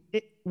be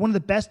one of the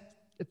best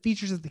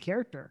features of the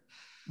character.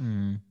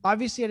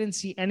 Obviously, I didn't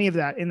see any of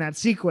that in that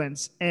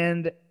sequence,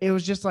 and it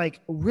was just like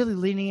really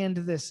leaning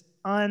into this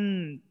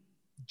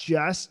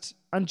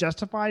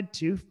unjustified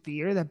too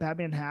fear that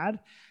Batman had.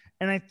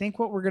 And I think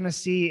what we're going to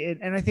see,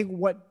 and I think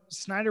what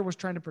Snyder was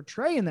trying to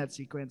portray in that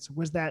sequence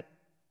was that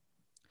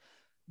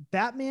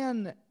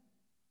Batman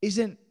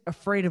isn't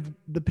afraid of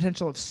the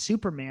potential of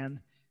Superman.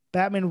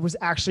 Batman was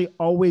actually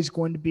always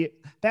going to be.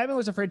 Batman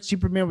was afraid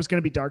Superman was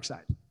going to be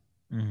Darkseid,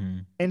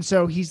 and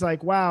so he's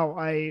like, "Wow,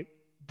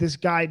 this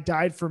guy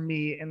died for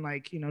me, and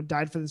like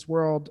died for this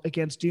world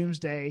against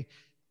Doomsday.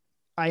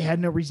 I had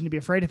no reason to be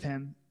afraid of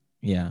him."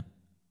 Yeah.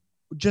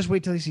 Just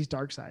wait till he sees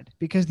Darkseid,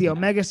 because the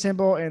Omega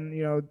symbol, and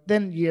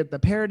then you get the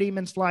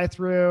parademons fly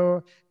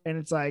through, and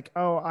it's like,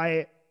 oh,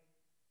 I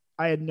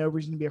had no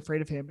reason to be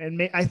afraid of him,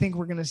 and I think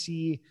we're gonna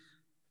see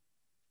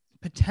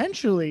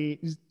potentially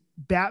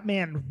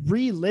Batman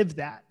relive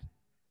that,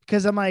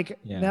 because I'm like,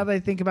 now that I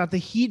think about the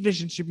heat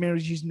vision Superman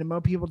was using to mow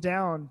people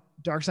down,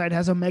 Darkseid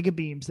has Omega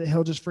beams that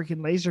he'll just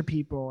freaking laser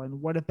people,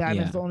 and what if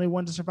Batman's the only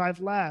one to survive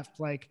left?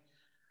 Like,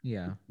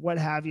 what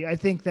have you. I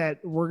think that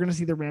we're going to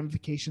see the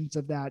ramifications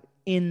of that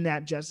in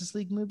that Justice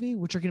League movie,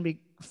 which are going to be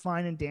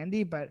fine and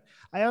dandy. But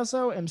I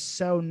also am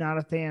so not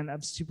a fan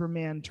of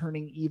Superman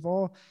turning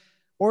evil,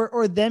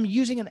 or them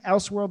using an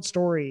Elseworld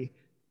story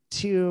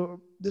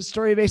to the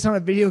story based on a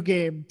video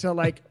game to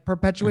like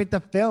perpetuate the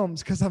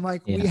films. Cause I'm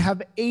like, we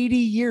have 80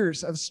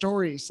 years of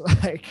stories.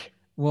 Like,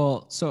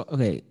 well, so,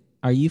 okay.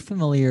 Are you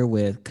familiar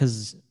with,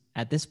 cause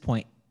at this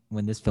point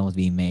when this film was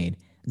being made,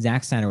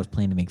 Zack Snyder was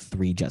planning to make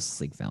 3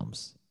 Justice League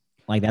films.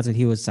 Like that's what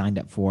he was signed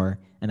up for,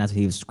 and that's what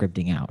he was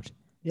scripting out.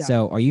 Yeah.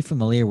 So are you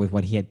familiar with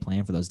what he had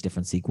planned for those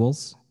different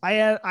sequels? I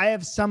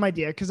have some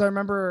idea, because I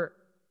remember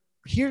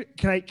here.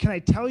 Can I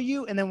tell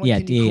you, and then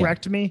can you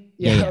correct me?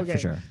 Yeah, okay. For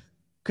sure.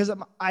 Because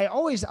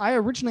I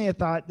originally had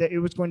thought that it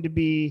was going to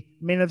be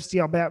Man of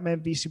Steel,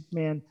 Batman v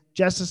Superman,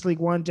 Justice League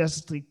 1,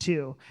 Justice League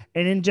 2.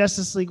 And in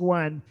Justice League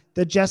 1,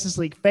 the Justice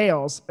League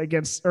fails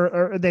against,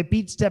 or they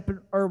beat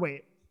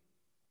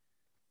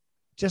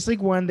Justice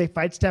League 1, they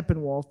fight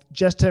Steppenwolf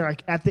just to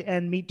like at the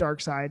end meet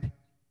Darkseid.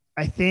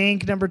 I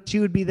think number 2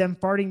 would be them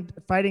fighting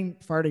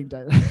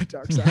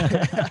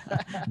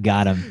Darkseid.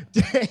 Got him.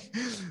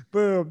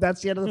 Boom.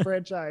 That's the end of the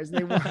franchise.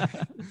 They won.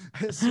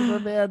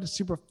 Superman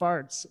super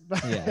farts.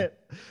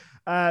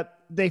 But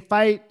they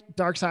fight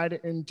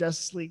Darkseid in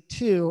Justice League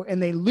 2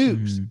 and they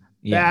lose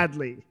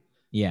badly.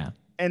 Yeah.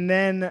 And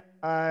then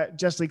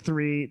Justice League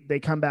 3, they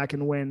come back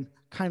and win,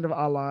 kind of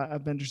a la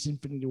Avengers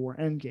Infinity War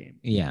Endgame.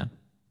 Yeah.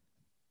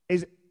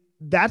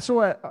 That's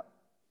what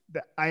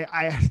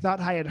I thought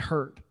I had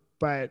heard,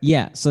 but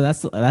so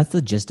that's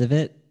the gist of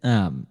it.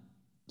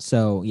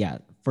 So yeah,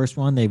 first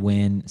one they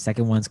win,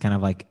 second one's kind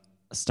of like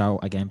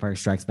Empire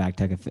Strikes Back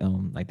type of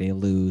film, like they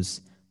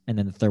lose, and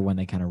then the third one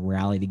they kind of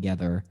rally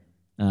together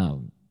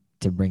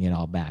to bring it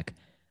all back.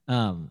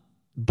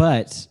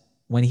 But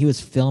when he was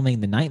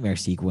filming the nightmare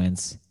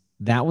sequence,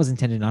 that was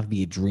intended not to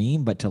be a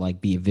dream, but to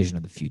like be a vision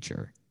of the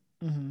future.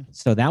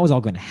 So that was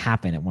all going to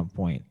happen at one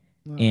point.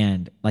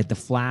 And like the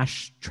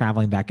Flash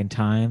traveling back in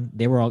time,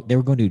 they were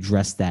going to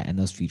address that in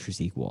those future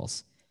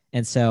sequels.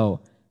 And so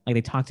like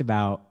he talked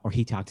about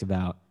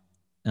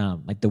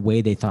like the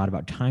way they thought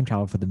about time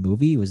travel for the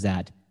movie was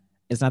that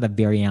it's not that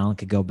Barry Allen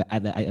could go back,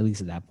 at least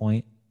at that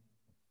point,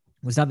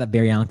 it was not that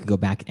Barry Allen could go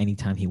back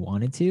anytime he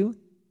wanted to.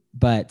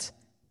 but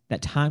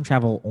that time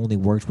travel only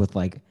worked with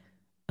like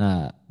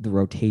the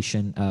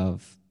rotation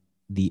of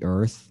the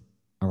Earth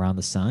around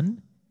the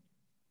sun,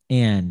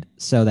 and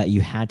so that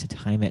you had to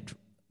time it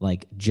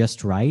like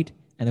just right,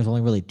 and there's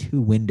only really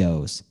two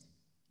windows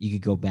you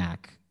could go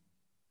back.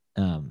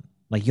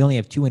 Like you only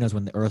have two windows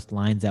when the Earth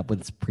lines up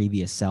with its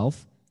previous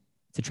self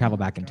to travel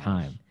back in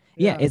time.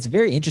 Yeah, it's a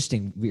very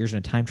interesting version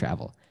of time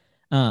travel.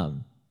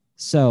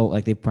 So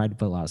like they probably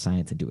put a lot of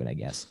science into it, I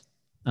guess.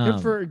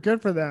 Good for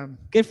them.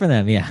 Good for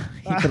them. Yeah,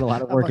 he put a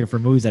lot of work in for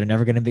movies that are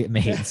never going to be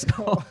made.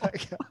 Oh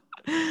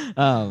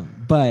So.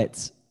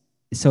 But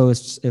so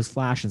it was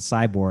Flash and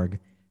Cyborg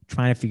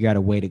trying to figure out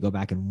a way to go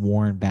back and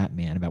warn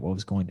Batman about what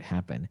was going to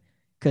happen.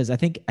 Because I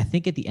think at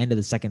the end of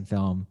the second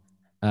film,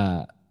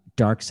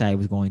 Darkseid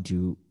was going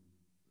to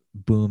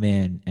boom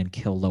in and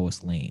kill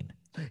Lois Lane.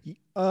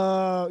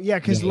 Yeah,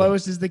 because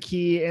Lois is the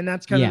key, and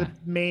that's kind of the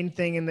main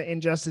thing in the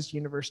Injustice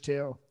universe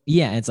too.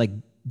 Yeah, it's like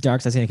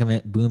Darkseid's going to come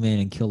in, boom in,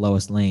 and kill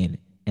Lois Lane,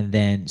 and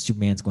then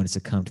Superman's going to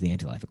succumb to the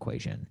anti-life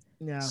equation.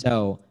 Yeah.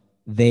 So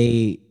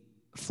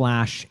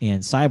Flash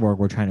and Cyborg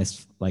were trying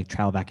to like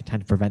travel back in time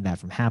to prevent that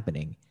from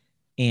happening.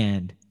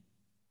 And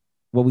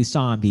what we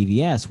saw on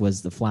BVS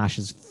was the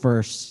Flash's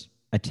first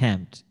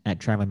attempt at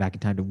traveling back in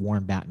time to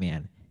warn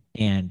Batman,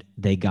 and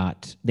they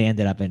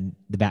ended up in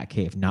the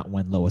Batcave, not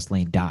when Lois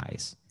Lane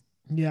dies.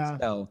 Yeah.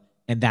 So,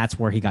 and that's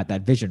where he got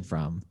that vision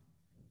from.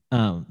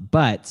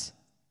 But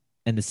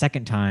in the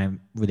second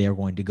time where they were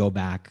going to go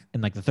back,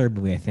 in like the third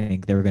movie, I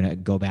think they were going to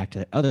go back to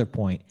the other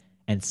point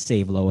and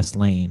save Lois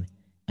Lane,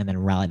 and then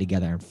rally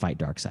together and fight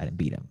Darkseid and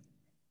beat him.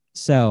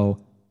 So,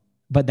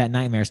 but that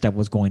nightmare stuff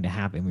was going to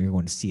happen. We were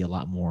going to see a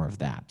lot more of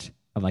that,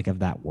 of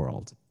that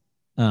world.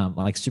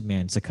 Like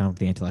Superman succumbed to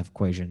the anti-life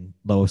equation,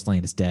 Lois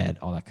Lane is dead,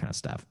 all that kind of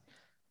stuff.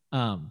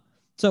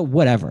 So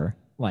whatever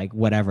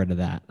to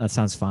that. That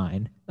sounds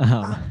fine.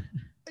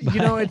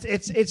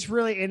 It's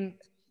really, and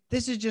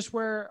this is just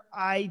where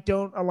I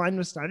don't align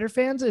with Snyder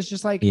fans. It's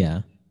just like,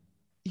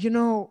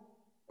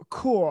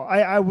 cool.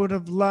 I would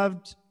have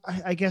loved,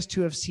 I guess,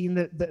 to have seen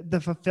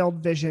the fulfilled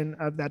vision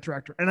of that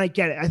director. And I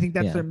get it. I think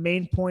that's their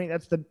main point.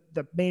 That's the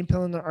main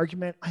pillar in the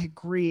argument. I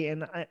agree.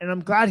 And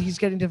I'm glad he's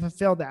getting to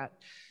fulfill that.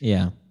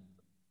 Yeah.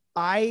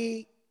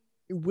 I,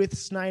 with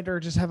Snyder,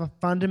 just have a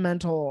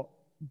fundamental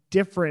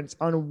difference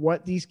on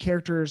what these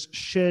characters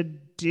should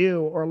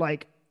do, or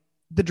like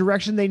the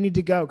direction they need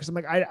to go. Cause I'm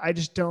like, I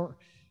just don't,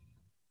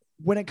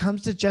 when it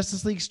comes to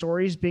Justice League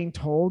stories being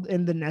told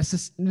and the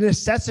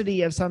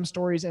necessity of some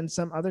stories and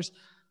some others,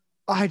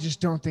 I just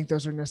don't think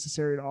those are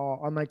necessary at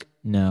all. I'm like,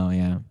 no,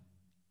 yeah.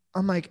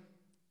 I'm like,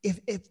 if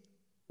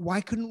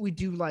why couldn't we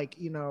do like,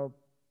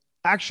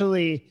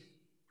 actually,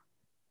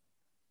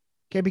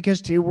 okay,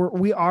 because too,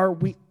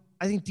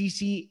 I think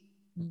DC,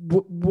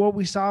 what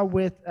we saw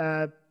with,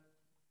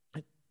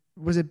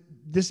 was it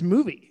this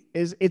movie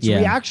is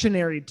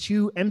reactionary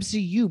to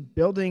MCU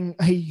building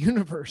a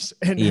universe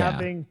and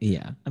having.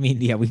 Yeah. I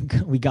mean, yeah,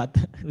 we got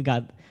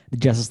the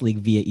Justice League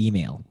via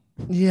email.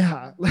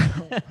 Yeah.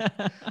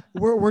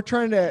 we're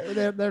trying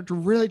to, they're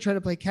really trying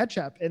to play catch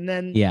up, and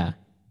then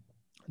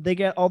they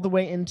get all the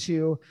way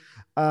into,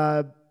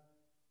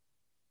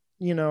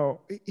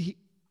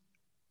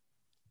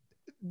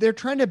 they're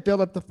trying to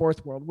build up the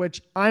fourth world,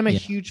 which I'm a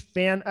huge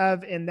fan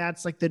of. And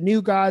that's like the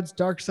New Gods,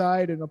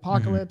 Darkseid, and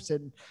Apocalypse,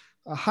 and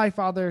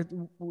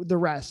Highfather, the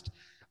rest.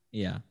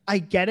 Yeah. I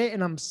get it.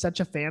 And I'm such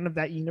a fan of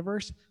that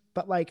universe,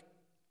 but like,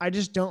 I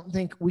just don't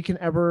think we can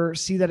ever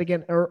see that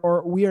again,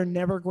 or we are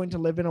never going to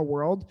live in a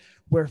world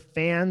where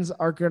fans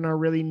are going to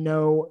really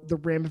know the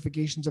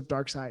ramifications of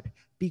Darkseid,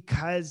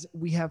 because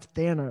we have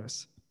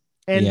Thanos,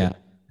 and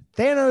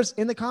Thanos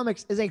in the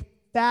comics is a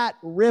fat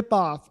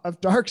ripoff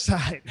of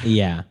Darkseid.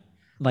 Yeah.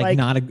 Like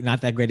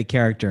not that great a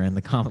character in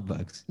the comic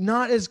books.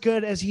 Not as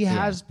good as he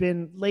has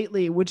been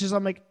lately, which is,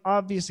 I'm like,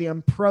 obviously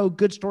I'm pro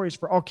good stories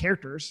for all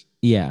characters.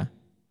 Yeah.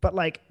 But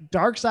like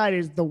Darkseid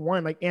is the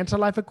one, like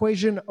anti-life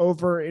equation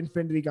over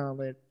Infinity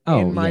Gauntlet,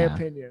 in my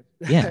opinion.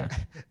 Yeah.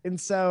 And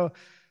so,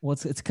 well,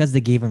 it's because they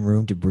gave him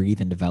room to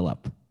breathe and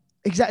develop.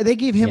 Exactly. They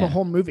gave him a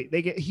whole movie.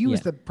 He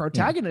was the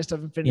protagonist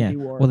of Infinity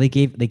War. Well, they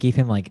gave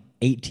him like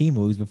 18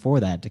 movies before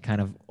that to kind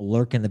of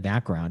lurk in the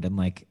background and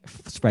like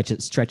stretch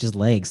his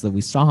legs so that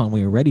we saw him,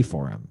 we were ready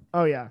for him.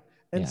 Oh yeah.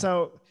 And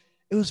so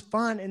it was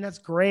fun, and that's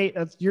great.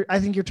 I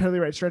think you're totally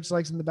right. Stretch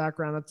legs in the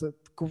background. That's a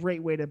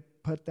great way to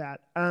put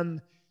that.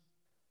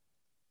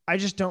 I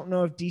just don't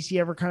know if DC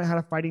ever kind of had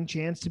a fighting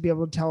chance to be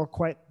able to tell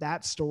quite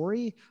that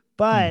story.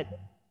 But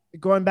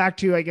going back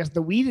to, I guess,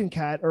 the Whedon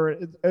cut or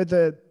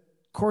the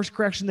course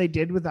correction they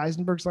did with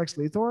Eisenberg's Lex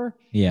Luthor.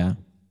 Yeah.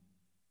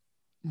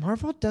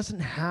 Marvel doesn't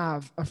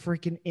have a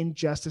freaking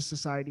Injustice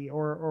Society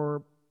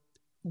or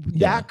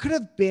that could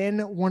have been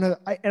one of,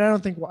 and I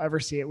don't think we'll ever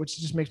see it, which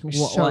just makes me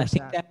so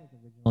sad.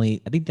 I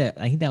think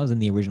that was in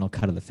the original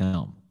cut of the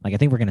film. Like, I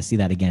think we're going to see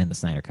that again in the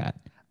Snyder cut.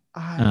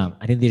 I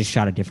think they just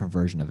shot a different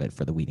version of it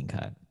for the Whedon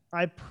cut.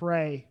 I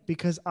pray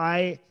because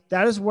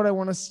that is what I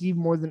want to see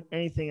more than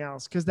anything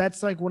else. Because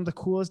that's like one of the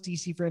coolest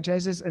DC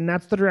franchises, and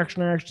that's the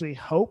direction I actually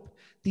hope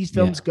these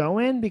films go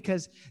in,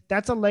 because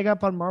that's a leg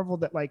up on Marvel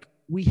that like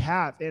we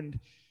have. And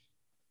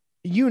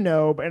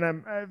and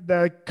I'm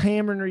the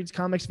Cameron Reads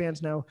comics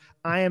fans know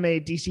I am a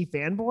DC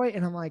fanboy,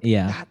 and I'm like,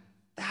 that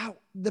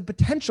the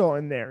potential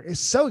in there is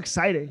so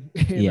exciting.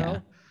 You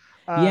know?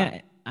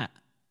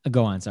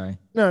 Go on. Sorry.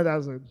 No, that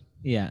was a.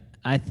 Yeah,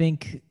 I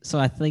think so.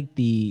 I think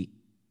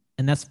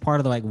and that's part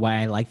of the like why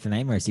I like the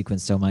nightmare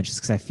sequence so much, is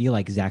because I feel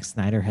like Zack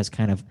Snyder has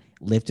kind of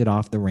lifted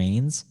off the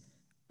reins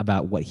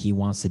about what he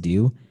wants to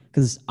do,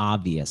 because it's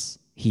obvious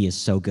he is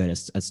so good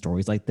at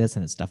stories like this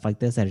and at stuff like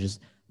this that is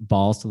just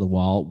balls to the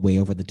wall, way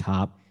over the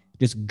top,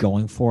 just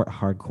going for it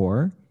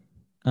hardcore.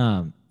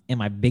 And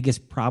my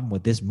biggest problem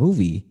with this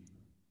movie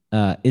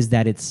is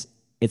that it's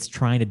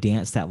trying to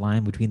dance that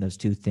line between those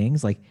two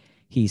things. Like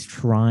he's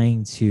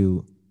trying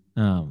to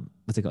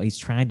what's it called? He's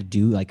trying to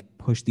do like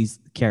push these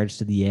characters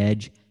to the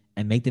edge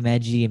and make them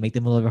edgy and make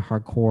them a little bit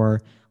hardcore.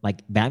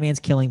 Like Batman's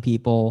killing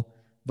people,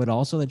 but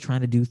also they're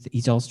trying to do.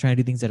 He's also trying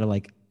to do things that are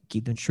like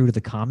keep them true to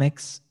the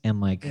comics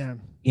and like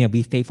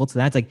be faithful to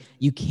that. It's like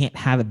you can't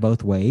have it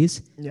both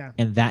ways. Yeah,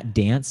 and that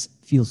dance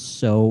feels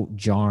so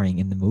jarring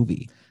in the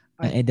movie.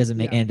 It doesn't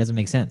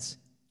make sense.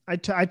 I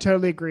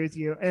totally agree with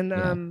you.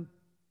 And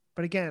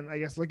but again, I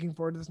guess looking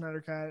forward to the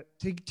Snyder Cut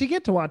to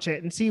get to watch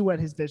it and see what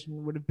his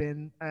vision would have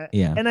been.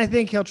 And I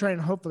think he'll try and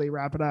hopefully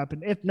wrap it up.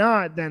 And if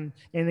not, then,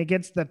 and it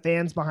gets the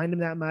fans behind him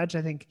that much,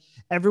 I think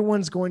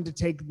everyone's going to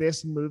take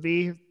this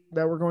movie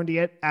that we're going to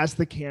get as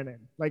the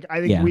canon. Like,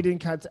 I think we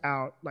didn't cut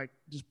out like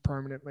just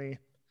permanently.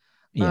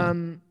 Yeah.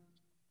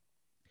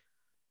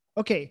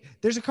 Okay.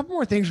 There's a couple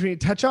more things we need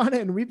to touch on,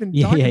 and we've been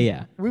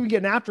talking, we've been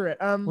getting after it.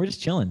 We're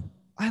just chilling.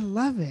 I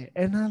love it,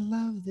 and I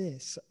love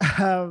this.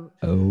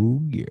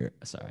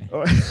 Sorry.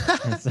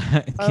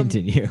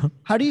 Continue.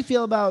 How do you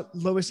feel about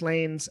Lois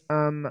Lane's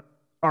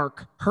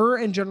arc? Her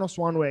and General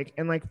Swanwick,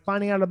 and like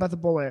finding out about the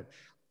bullet.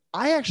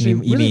 I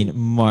actually you mean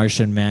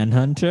Martian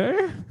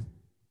Manhunter?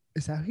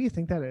 Is that who you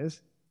think that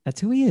is? That's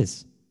who he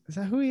is. Is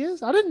that who he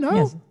is? I didn't know.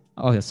 Yes.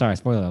 Oh, sorry.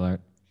 Spoiler alert.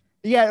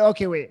 Yeah.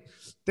 Okay. Wait.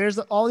 There's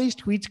all these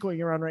tweets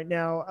going around right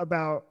now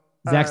about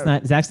Zack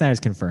Snyder's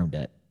confirmed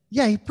it.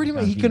 Yeah, he pretty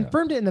much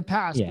confirmed it in the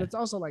past, but it's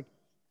also like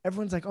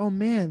everyone's like, "Oh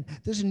man,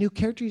 there's a new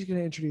character he's going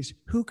to introduce.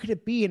 Who could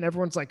it be?" And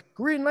everyone's like,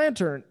 "Green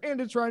Lantern," and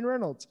it's Ryan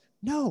Reynolds.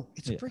 No,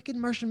 it's freaking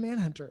Martian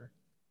Manhunter.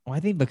 Well, I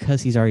think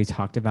because he's already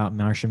talked about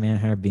Martian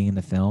Manhunter being in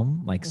the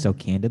film, like so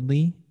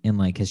candidly, and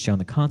like has shown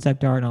the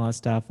concept art and all that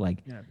stuff. Like,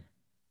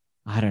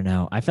 I don't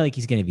know. I feel like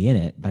he's going to be in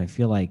it, but I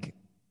feel like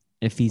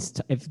if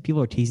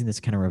people are teasing this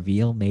kind of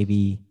reveal,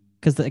 maybe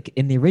because like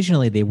in the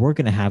originally they were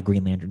going to have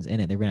Green Lanterns in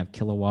it. They were going to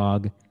have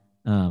Kilowog.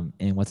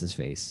 And what's his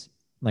face?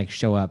 Like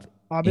show up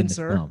in the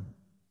film.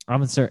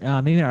 Abin Sur.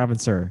 Maybe not Abin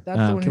Sur. That's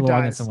the one who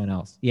dies. And someone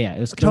else. Yeah, it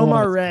was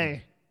Tomar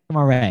Ray.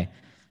 Tomar Ray.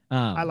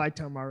 I like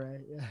Tomar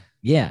Ray. Yeah.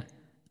 Yeah,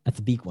 that's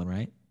the beak one,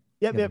 right?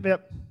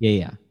 Yep.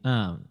 Yeah.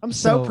 I'm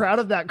so proud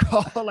of that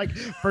call. Like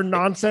for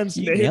nonsense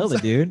you names. Nailed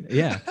it, dude.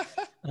 Yeah.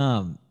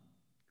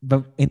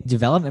 But in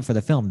development for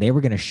the film, they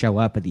were going to show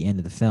up at the end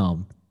of the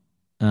film,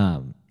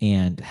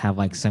 and have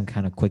like some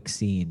kind of quick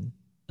scene,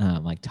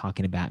 like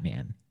talking to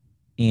Batman,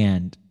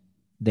 and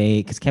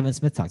because Kevin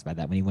Smith talks about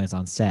that when he went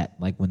on set,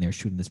 like when they were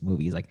shooting this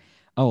movie, he's like,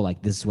 oh,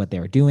 like this is what they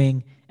were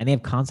doing. And they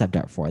have concept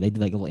art for it. They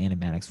did like little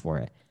animatics for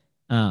it.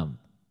 And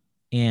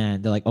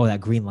they're like, oh,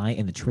 that green light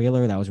in the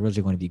trailer, that was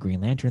originally going to be a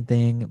Green Lantern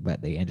thing,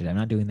 but they ended up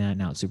not doing that.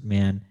 Now it's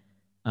Superman.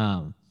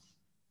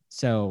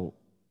 So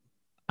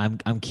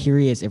I'm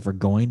curious if we're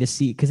going to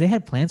see, because they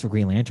had plans for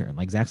Green Lantern.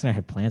 Like Zack Snyder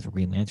had plans for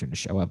Green Lantern to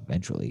show up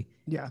eventually.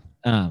 Yeah.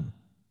 And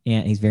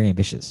he's very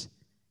ambitious.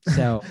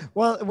 So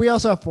well, we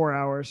also have 4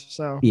 hours.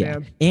 So yeah,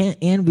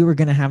 and we were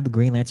gonna have the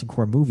Green Lantern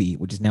Corps movie,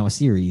 which is now a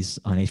series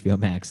on HBO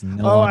Max.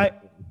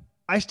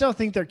 I still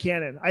think they're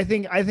canon. I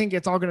think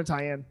it's all gonna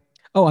tie in.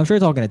 Oh, I'm sure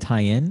it's all gonna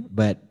tie in,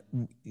 but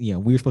we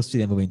were supposed to see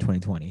that movie in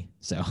 2020,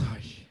 so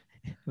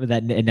but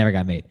it never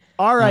got made.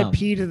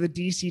 R.I.P. to the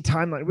DC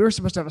timeline. We were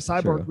supposed to have a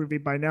Cyborg movie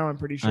by now. I'm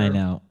pretty sure. I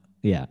know.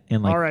 Yeah,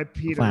 and like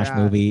R.I.P. Flash to that.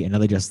 movie,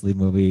 another Justice League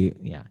movie.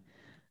 Yeah.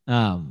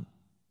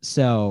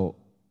 So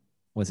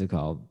what's it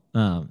called?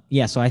 So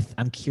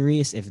I'm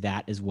curious if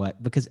that is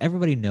because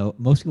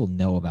most people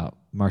know about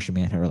Martian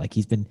Manhunter. Like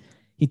he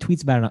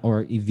tweets about it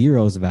or he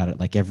Vero's about it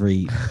like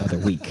every other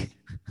week.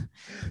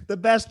 The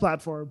best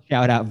platform.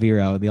 Shout out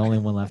Vero, the only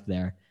one left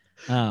there.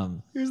 He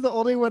was the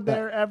only one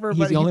there ever,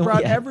 but he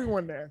brought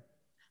everyone there.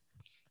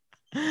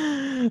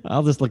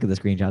 I'll just look at the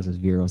screenshots of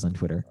Vero's on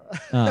Twitter.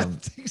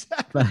 That's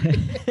exactly.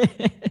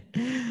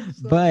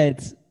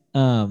 But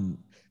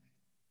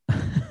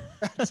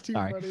that's too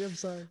funny. I'm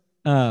sorry.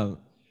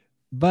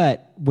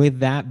 But with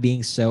that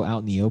being so out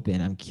in the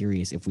open, I'm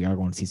curious if we are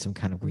going to see some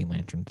kind of Green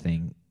Lantern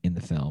thing in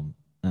the film,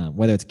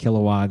 whether it's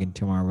Kilowog and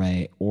Tomar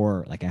Ray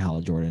or like a Hal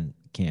Jordan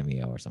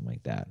cameo or something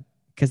like that.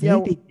 Because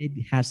they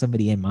had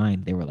somebody in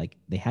mind. They were like,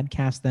 they had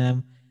cast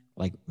them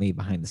like maybe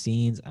behind the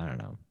scenes. I don't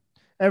know.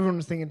 Everyone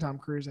was thinking Tom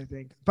Cruise, I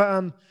think.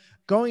 But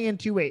going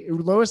into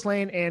Lois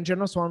Lane and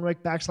General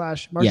Swanwick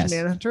 / Martian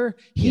Manhunter,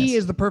 he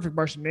is the perfect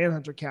Martian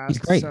Manhunter cast. He's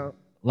great. So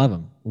love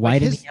him. Why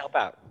didn't he help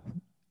out?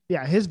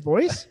 Yeah, his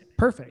voice,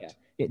 perfect.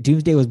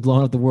 Doomsday was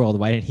blowing up the world.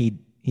 Why didn't he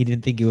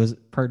didn't think it was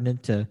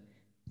pertinent to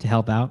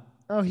help out?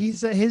 Oh,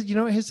 his you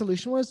know what his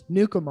solution was?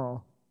 Nuke them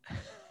all.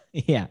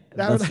 Yeah,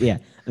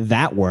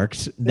 that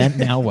worked. Then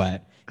now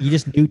what? You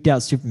just nuked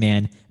out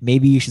Superman.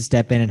 Maybe you should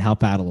step in and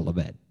help out a little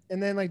bit.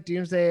 And then like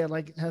Doomsday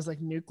has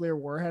like nuclear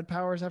warhead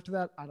powers after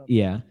that. I don't know.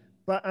 Yeah.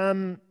 But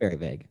very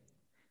vague.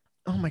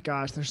 Oh my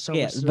gosh, there's so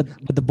much.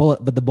 But the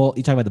bullet.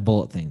 You talk about the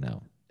bullet thing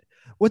though.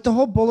 With the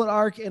whole bullet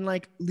arc and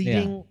like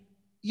leading,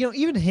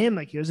 even him,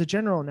 like he was a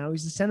general, now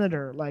he's a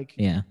senator. Like,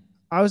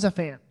 I was a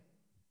fan.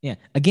 Yeah.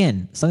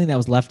 Again, something that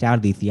was left out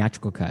of the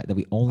theatrical cut that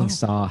we only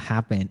saw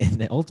happen in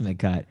the ultimate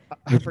cut.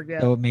 I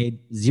forget. So it made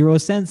zero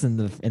sense in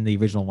the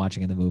original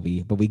watching of the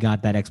movie, but we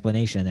got that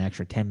explanation, an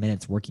extra 10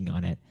 minutes working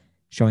on it,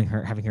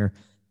 having her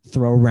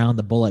throw around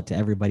the bullet to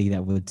everybody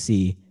that would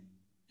see.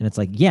 And it's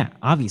like, yeah,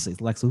 obviously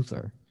it's Lex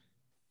Luthor.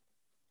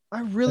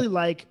 I really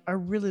like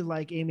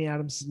Amy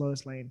Adams'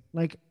 Lois Lane.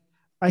 Like,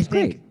 I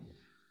think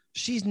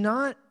she's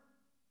not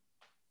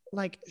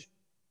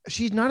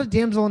a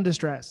damsel in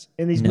distress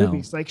in these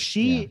movies. Like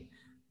she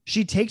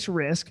takes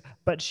risk,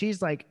 but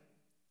she's like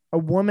a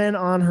woman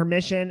on her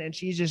mission, and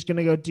she's just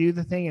gonna go do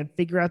the thing and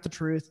figure out the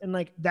truth. And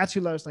like that's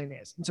who Lois Lane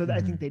is. And so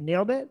I think they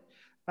nailed it.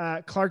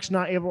 Clark's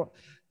not able,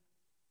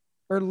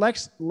 or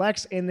Lex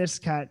in this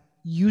cut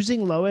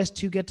using Lois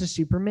to get to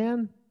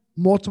Superman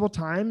multiple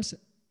times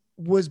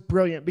was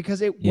brilliant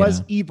because it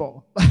was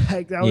evil.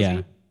 Like that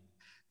was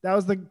that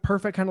was the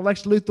perfect kind of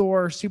Lex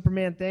Luthor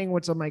Superman thing,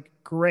 which I'm like,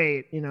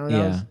 great. That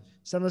was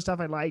some of the stuff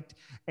I liked.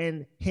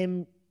 And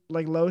him,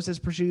 like Lois has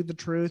pursued the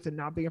truth and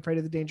not being afraid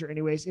of the danger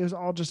anyways. It was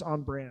all just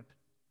on brand.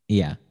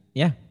 Yeah.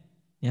 Yeah.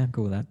 Yeah. I'm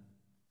cool with that.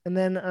 And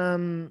then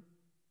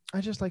I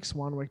just like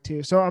Swanwick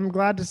too. So I'm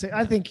glad to say,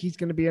 I think he's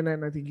going to be in it,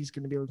 and I think he's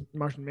going to be a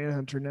Martian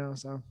Manhunter now.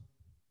 So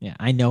yeah,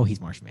 I know he's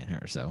Martian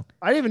Manhunter. So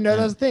I didn't even know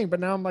that was a thing, but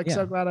now I'm like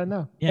so glad I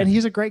know. Yeah. And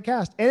he's a great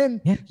cast.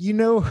 And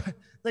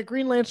the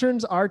Green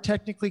Lanterns are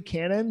technically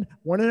canon.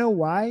 Want to know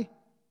why?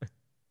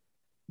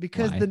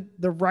 Because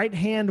the right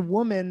hand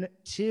woman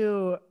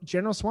to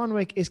General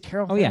Swanwick is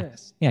Carol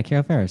Ferris. Yeah,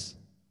 Carol Ferris.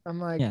 I'm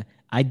like,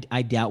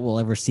 I doubt we'll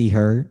ever see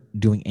her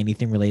doing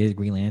anything related to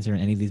Green Lantern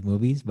in any of these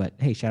movies. But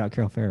hey, shout out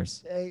Carol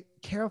Ferris.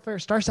 Carol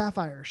Ferris, Star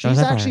Sapphire. She's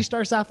actually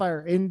Star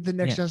Sapphire in the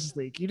next Justice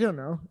League. You don't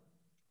know.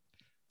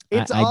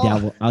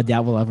 I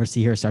doubt we'll ever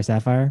see her Star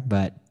Sapphire,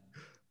 but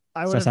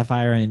Star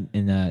Sapphire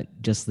in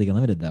Justice League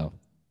Unlimited though.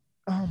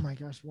 Oh my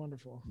gosh,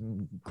 wonderful.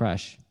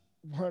 Crush.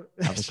 What?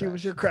 She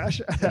was your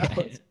crush?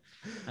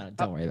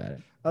 Don't worry about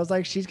it. I was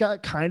like, she's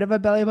got kind of a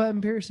belly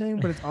button piercing,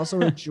 but it's also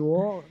a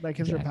jewel that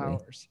gives her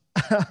powers.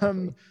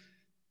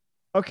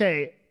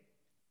 Okay.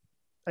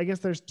 I guess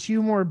there's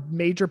 2 more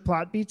major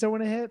plot beats I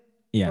want to hit.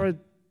 Yeah. Or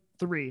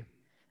 3.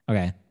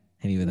 Okay.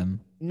 Hit me with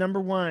them. Number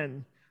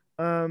 1,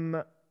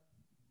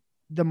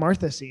 the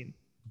Martha scene.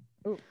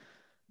 Ooh.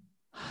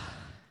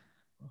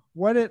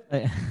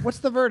 What's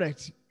the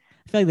verdict?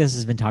 I feel like this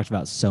has been talked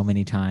about so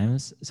many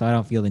times, so I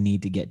don't feel the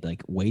need to get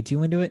like way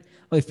too into it.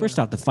 Okay, first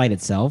off, the fight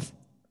itself,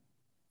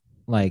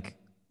 like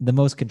the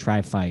most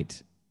contrived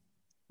fight,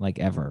 like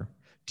ever.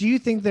 Do you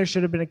think there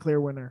should have been a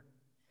clear winner?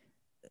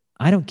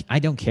 I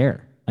don't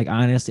care. Like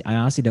I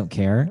honestly don't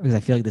care because I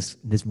feel like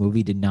this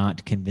movie did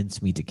not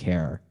convince me to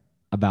care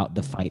about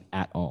the fight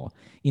at all.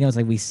 It's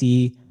like we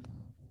see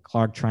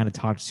Clark trying to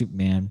talk to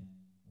Superman,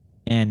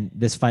 and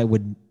this fight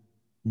would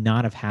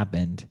not have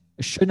happened.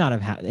 Should not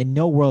have happened. In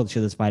no world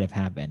should this fight have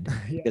happened.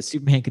 Because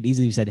Superman could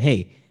easily have said,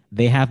 "Hey,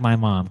 they have my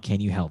mom.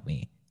 Can you help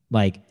me?"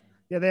 Like,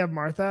 they have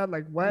Martha.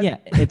 Like, what? Yeah,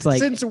 it's like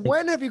since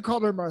when have you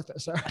called her Martha?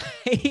 Sorry.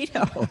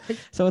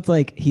 So it's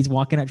like he's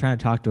walking out trying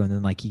to talk to him, and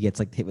then like he gets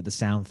like hit with the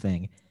sound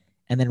thing,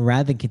 and then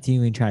rather than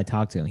continuing to try to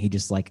talk to him, he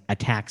just like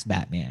attacks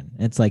Batman.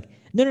 And it's like,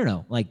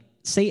 no, like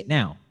say it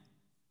now.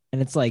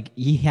 And it's like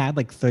he had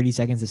like 30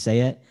 seconds to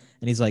say it,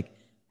 and he's like,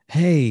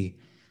 "Hey,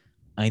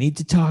 I need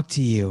to talk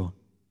to you.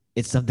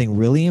 It's something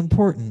really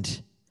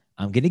important.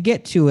 I'm going to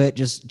get to it.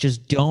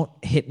 Just don't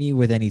hit me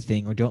with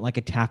anything, or don't like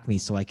attack me,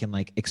 so I can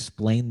like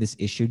explain this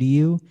issue to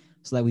you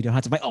so that we don't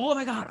have to fight." Oh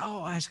my God.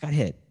 Oh, I just got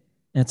hit.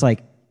 And it's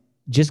like,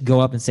 just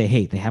go up and say,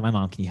 "Hey, they have my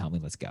mom. Can you help me?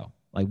 Let's go."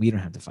 Like, we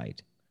don't have to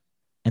fight.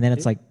 And then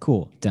it's like,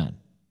 cool, done.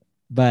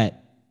 But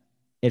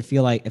it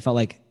felt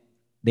like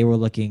they were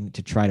looking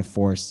to try to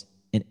force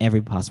in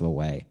every possible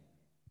way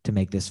to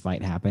make this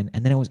fight happen.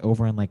 And then it was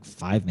over in like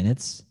 5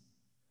 minutes.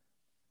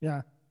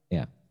 Yeah.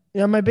 Yeah.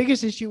 Yeah, my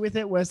biggest issue with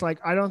it was like,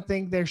 I don't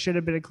think there should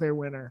have been a clear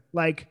winner.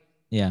 Like,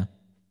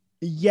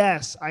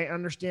 yes, I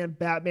understand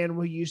Batman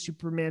will use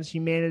Superman's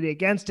humanity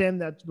against him.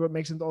 That's what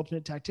makes him the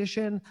ultimate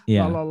tactician.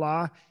 Yeah. La la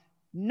la.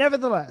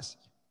 Nevertheless,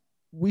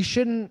 we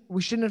shouldn't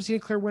have seen a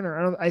clear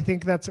winner. I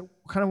think that's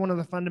kind of one of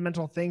the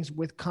fundamental things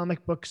with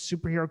comic book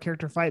superhero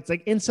character fights.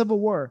 Like in Civil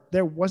War,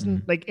 there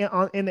wasn't like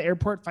in the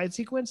airport fight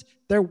sequence,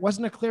 there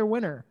wasn't a clear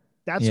winner.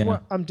 That's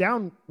what I'm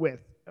down with.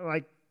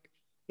 Like,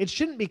 it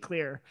shouldn't be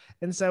clear.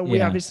 And so we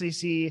Yeah. obviously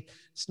see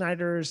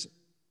Snyder's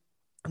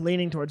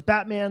leaning towards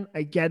Batman.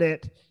 I get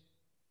it,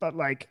 but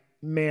like,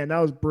 man, that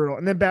was brutal.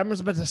 And then Batman's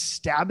about to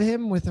stab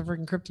him with a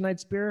freaking kryptonite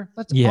spear.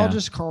 Let's all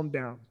just calm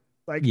down.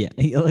 Like, yeah,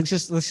 let's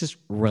just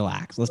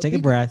relax. Let's take a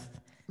breath.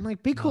 I'm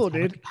like, be cool,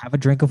 dude. Have a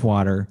drink of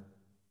water.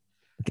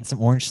 Get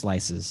some orange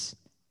slices.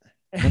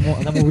 And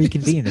then we'll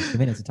reconvene in a few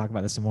minutes and talk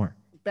about this some more.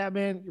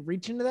 Batman,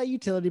 reach into that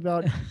utility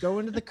belt, go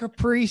into the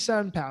Capri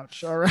Sun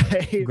pouch. All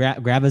right.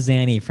 Grab a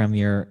Xanny from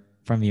your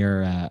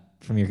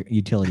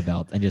utility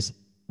belt and just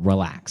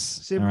relax.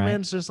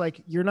 Superman's just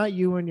like, you're not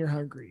you when you're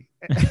hungry.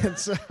 And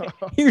so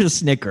here's a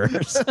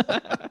Snickers.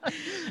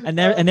 and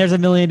there's $1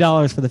 million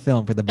for the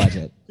film for the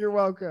budget. You're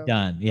welcome.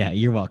 Done. Yeah,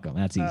 you're welcome.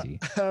 That's easy.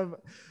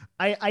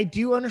 I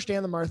do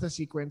understand the Martha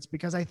sequence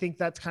because I think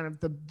that's kind of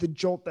the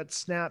jolt that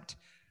snapped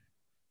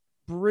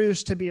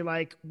Bruce to be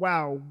like,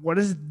 wow, what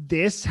does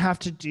this have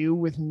to do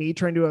with me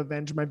trying to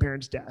avenge my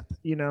parents' death?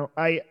 You know,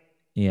 I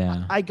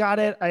got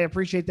it. I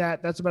appreciate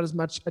that. That's about as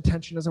much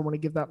attention as I want to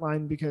give that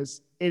line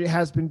because it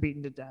has been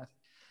beaten to death.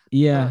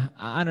 Yeah,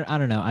 I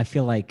don't know. I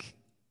feel like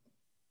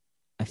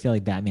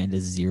Batman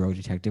does zero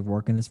detective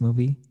work in this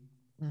movie,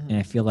 and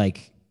I feel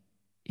like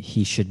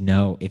he should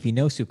know, if he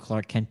knows who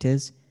Clark Kent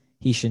is,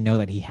 he should know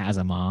that he has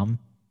a mom,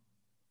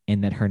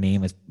 and that her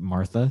name is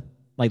Martha.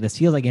 Like, this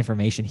feels like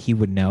information he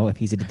would know if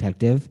he's a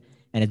detective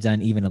and had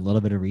done even a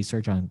little bit of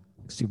research on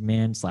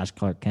Superman /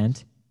 Clark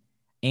Kent.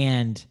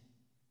 And,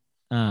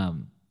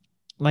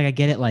 like, I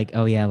get it. Like,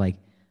 oh yeah, like,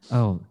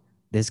 oh,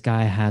 this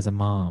guy has a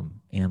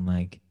mom, and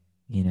like,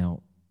 you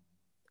know,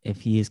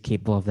 if he is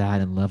capable of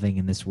that and loving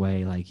in this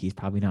way, like, he's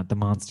probably not the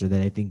monster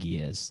that I think he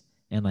is.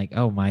 And like,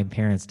 oh, my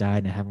parents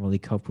died and I haven't really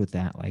coped with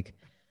that. Like,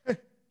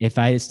 if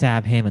I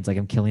stab him, it's like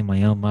I'm killing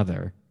my own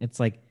mother. It's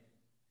like,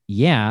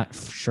 yeah,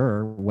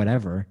 sure,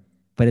 whatever.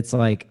 But it's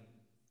like,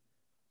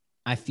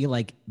 I feel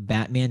like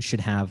Batman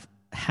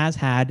has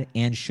had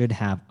and should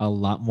have a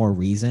lot more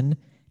reason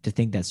to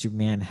think that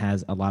Superman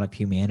has a lot of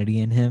humanity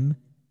in him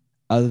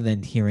other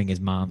than hearing his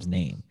mom's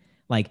name.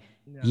 Like,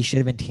 he should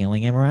have been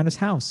tailing him around his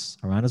house,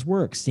 around his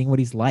work, seeing what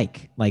he's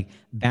like. Like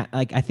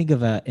I think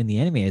of in the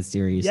animated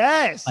series,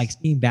 yes, like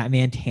seeing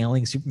Batman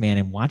tailing Superman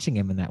and watching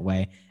him in that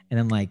way, and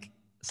then like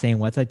saying,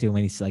 "What's that doing?"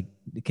 When he's like,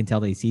 you can tell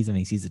that he sees him, and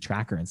he sees the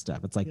tracker and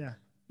stuff. It's like,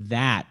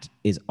 that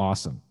is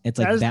awesome. It's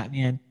like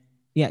Batman,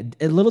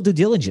 a little due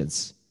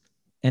diligence,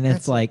 and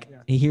it's like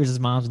he hears his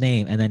mom's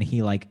name, and then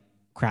he like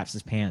craps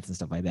his pants and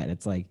stuff like that.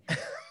 It's like,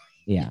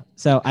 yeah.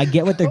 So I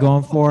get what they're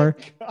going for.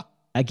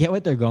 I get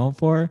what they're going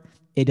for.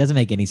 It doesn't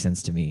make any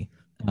sense to me,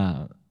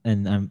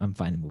 and I'm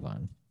fine to move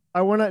on.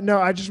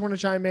 I just want to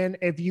chime in.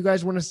 If you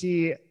guys want to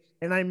see,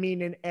 and I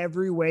mean in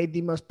every way,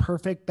 the most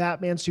perfect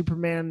Batman,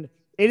 Superman,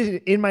 it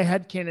is in my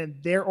head canon,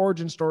 their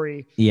origin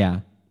story.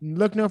 Yeah.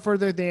 Look no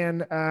further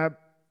than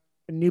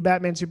New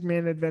Batman,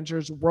 Superman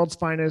Adventures, World's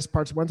Finest,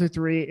 parts 1 through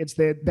 3. It's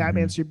the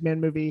Batman,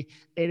 Superman movie.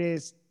 It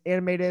is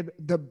animated,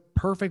 the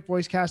perfect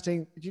voice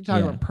casting. If you're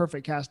talking about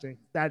perfect casting,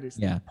 that is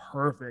the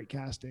perfect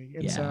casting.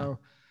 And so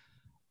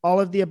all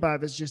of the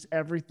above is just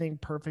everything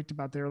perfect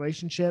about their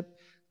relationship.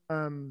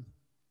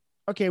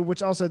 Okay,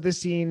 which also this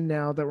scene,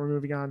 now that we're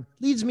moving on,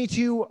 leads me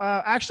to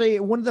actually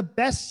one of the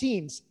best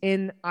scenes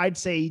in, I'd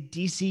say,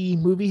 DC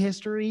movie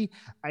history.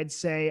 I'd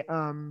say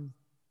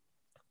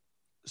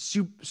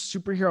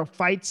superhero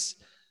fights,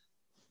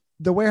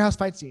 the warehouse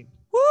fight scene.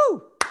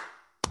 Woo!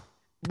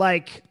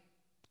 Like,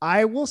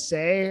 I'll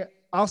say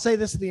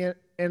this at the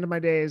end of my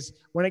days,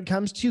 when it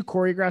comes to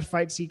choreographed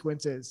fight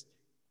sequences,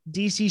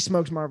 DC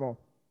smokes Marvel.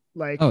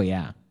 Like, oh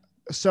yeah.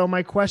 So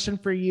my question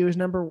for you is,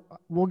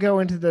 we'll go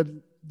into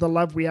the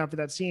love we have for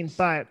that scene,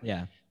 but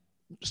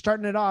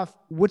starting it off,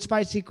 which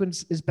fight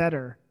sequence is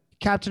better?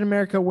 Captain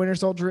America, Winter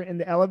Soldier in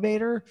the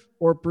elevator,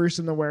 or Bruce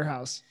in the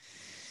warehouse?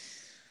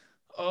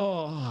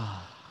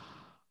 Oh,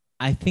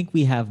 I think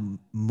we have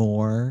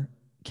more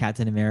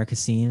Captain America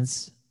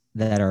scenes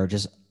that are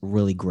just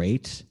really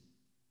great.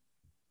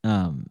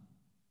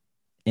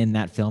 In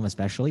that film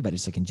especially, but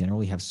just like in general,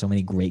 we have so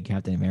many great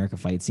Captain America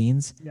fight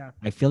scenes. Yeah.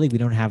 I feel like we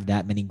don't have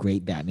that many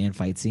great Batman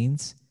fight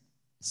scenes.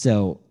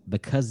 So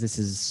because this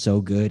is so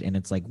good and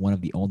it's like one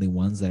of the only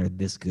ones that are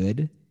this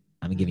good,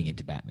 I'm giving it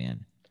to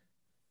Batman.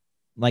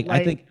 Like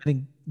I think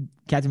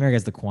Captain America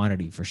has the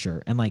quantity for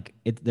sure. And like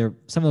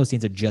some of those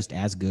scenes are just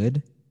as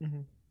good.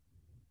 Mm-hmm.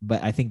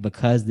 But I think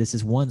because this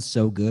is one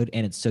so good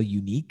and it's so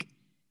unique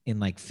in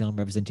like film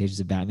representations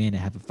of Batman to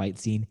have a fight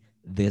scene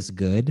this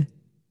good,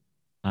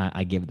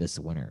 I give this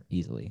a winner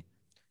easily.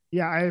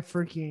 Yeah,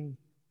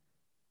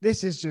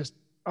 this is just,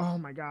 oh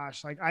my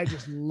gosh. Like, I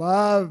just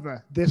love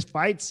this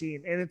fight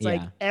scene. And it's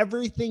like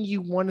everything you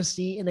want to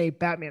see in a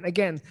Batman.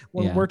 Again,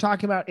 when we're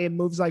talking about it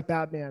moves like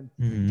Batman,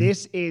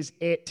 this is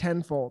it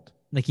tenfold.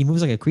 Like, he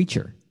moves like a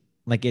creature.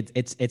 Like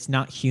it's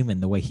not human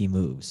the way he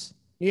moves.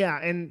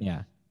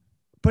 Yeah.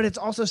 But it's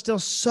also still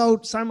so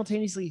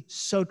simultaneously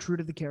so true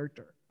to the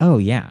character. Oh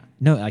yeah.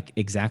 No, like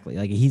exactly.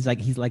 Like he's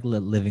like a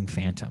living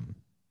phantom.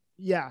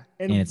 Yeah.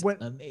 And it's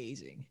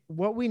amazing.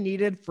 What we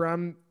needed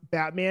from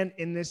Batman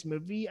in this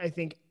movie, I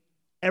think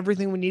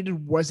everything we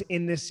needed was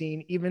in this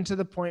scene, even to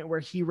the point where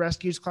he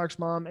rescues Clark's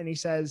mom and he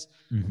says,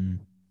 Mm-hmm.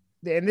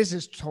 and this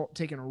is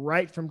taken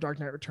right from Dark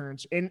Knight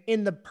Returns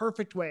in the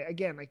perfect way.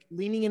 Again, like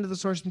leaning into the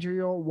source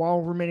material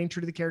while remaining true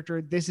to the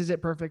character. This is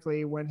it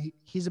perfectly when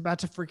he's about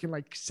to freaking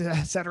like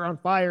set her on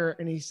fire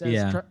and he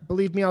says,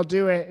 believe me, I'll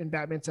do it. And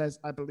Batman says,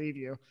 I believe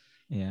you.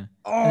 Yeah.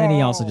 Oh. And then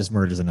he also just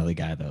murders another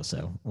guy though.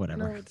 So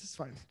whatever. No, it's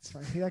fine. It's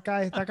fine. That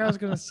guy was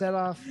going to set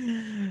off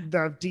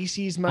the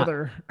DC's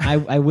mother.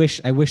 I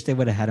wish they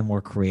would have had a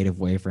more creative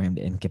way for him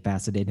to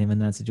incapacitate him in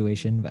that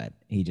situation, but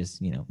he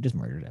just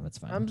murdered him. It's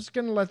fine. I'm just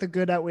going to let the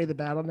good outweigh the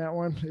bad on that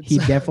one. He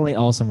definitely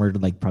also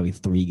murdered like probably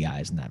 3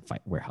 guys in that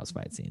warehouse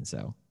fight scene.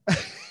 So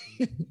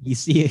you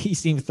see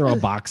him throw a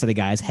box at a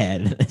guy's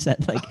head and it's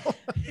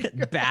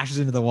like bashes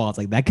into the wall. It's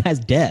like that guy's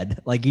dead.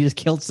 Like you just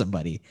killed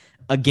somebody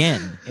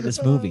again in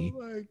this movie.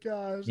 Oh my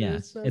gosh. Yeah,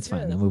 it's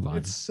fine. They'll move on.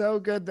 It's so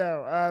good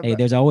though. Hey,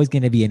 there's always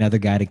going to be another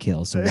guy to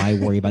kill, so why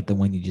worry about the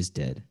one you just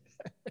did?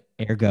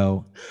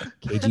 Ergo,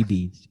 KG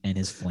Beast and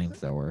his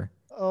flamethrower.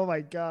 Oh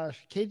my gosh,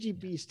 KG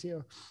Beast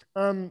too.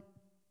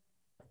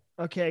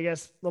 Okay, I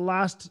guess the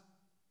last.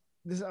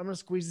 I'm gonna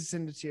squeeze this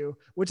into 2,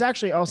 which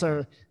actually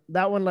also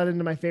that one led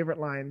into my favorite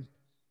line,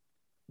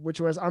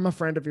 which was "I'm a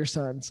friend of your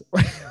son's,"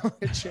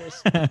 which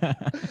is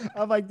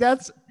I'm like,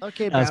 that's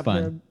okay. That's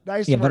fun.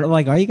 Nice. Yeah, but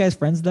like, are you guys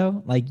friends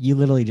though? Like, you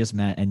literally just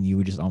met and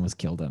you just almost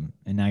killed him,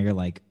 and now you're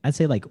like, I'd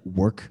say like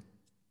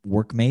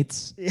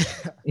workmates,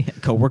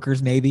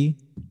 coworkers maybe.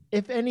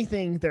 If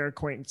anything, they're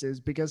acquaintances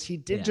because he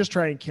did just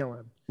try and kill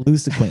him.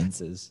 Loose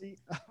acquaintances.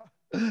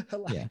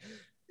 Yeah.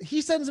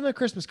 He sends him a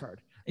Christmas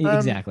card.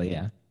 Exactly.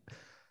 Yeah.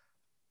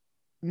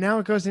 Now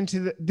it goes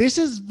into this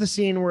is the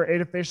scene where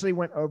it officially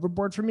went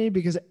overboard for me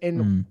because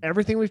in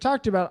everything we've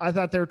talked about, I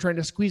thought they were trying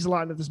to squeeze a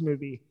lot into this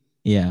movie.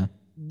 Yeah.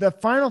 The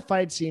final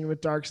fight scene with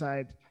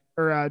Darkseid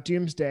or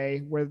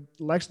Doomsday, where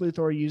Lex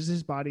Luthor uses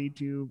his body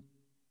to,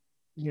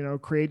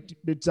 create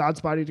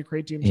Zod's body to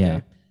create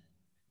Doomsday,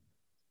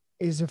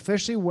 is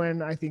officially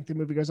when I think the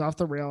movie goes off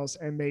the rails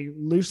and they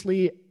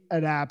loosely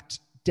adapt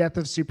Death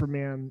of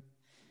Superman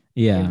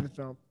into the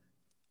film.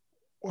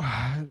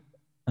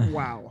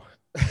 Wow.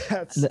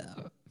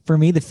 For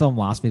me, the film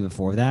lost me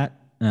before that.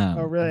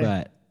 Oh, really?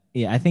 But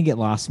yeah, I think it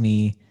lost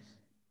me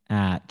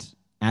at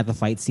the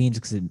fight scenes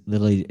because it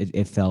literally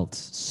it felt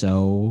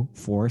so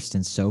forced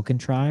and so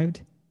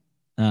contrived.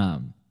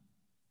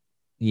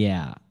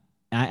 Yeah,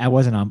 I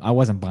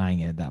wasn't buying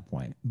it at that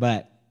point.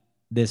 But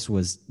this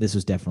was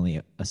definitely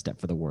a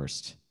step for the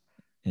worst.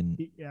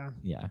 And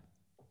yeah.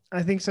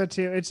 I think so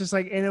too. It's just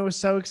like, and it was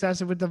so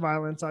excessive with the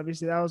violence.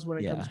 Obviously, that was when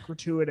it comes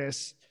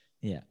gratuitous.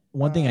 Yeah.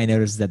 One thing I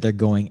noticed is that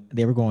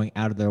they were going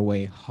out of their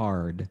way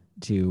hard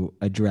to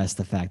address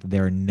the fact that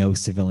there are no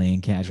civilian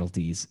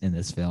casualties in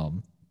this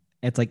film.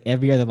 It's like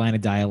every other line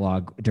of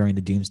dialogue during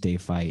the Doomsday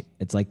fight.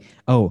 It's like,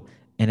 oh,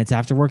 and it's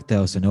after work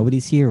though, so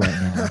nobody's here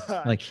right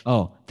now. Like,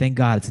 oh, thank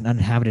God it's an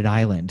uninhabited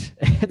island.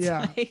 It's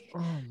like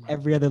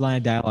every other line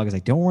of dialogue is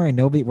like, don't worry,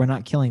 we're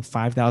not killing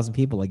 5,000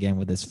 people again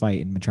with this fight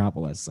in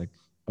Metropolis. Like,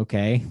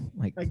 okay.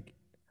 Like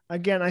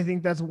again, I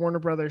think that's Warner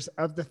Brothers.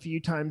 Of the few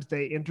times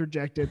they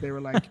interjected, they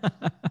were like,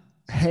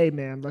 hey,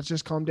 man, let's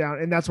just calm down.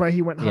 And that's why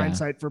he went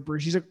hindsight for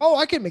Bruce. He's like, oh,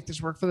 I can make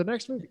this work for the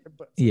next movie.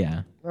 But,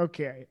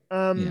 okay.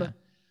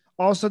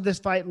 Also, this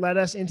fight led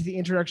us into the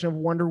introduction of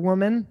Wonder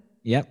Woman.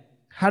 Yep.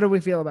 How do we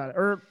feel about it?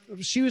 Or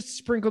she was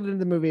sprinkled into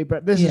the movie,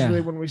 but this is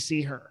really when we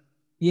see her.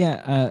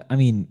 Yeah. I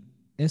mean,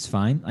 it's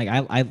fine. Like,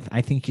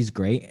 I think she's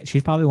great.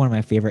 She's probably one of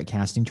my favorite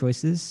casting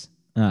choices.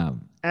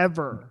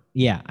 Ever.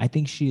 Yeah. I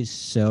think she is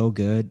so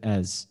good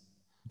as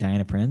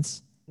Diana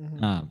Prince.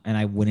 And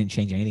I wouldn't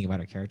change anything about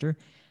her character.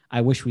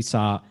 I wish we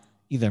saw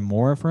either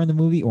more of her in the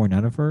movie or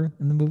none of her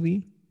in the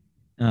movie.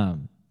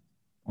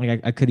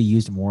 Like I could have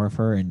used more of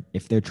her, and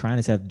if they're trying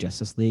to set up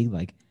Justice League,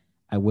 like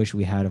I wish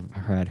we had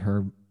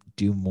her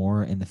do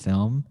more in the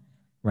film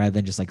rather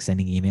than just like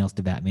sending emails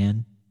to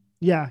Batman.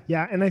 Yeah,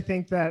 and I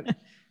think that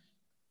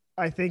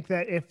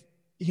if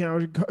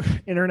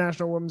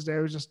International Women's Day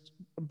was just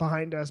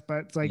behind us, but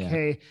it's like,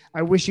 hey,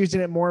 I wish you was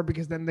in it more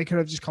because then they could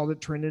have just called it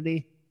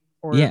Trinity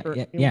or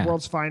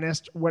World's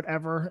Finest,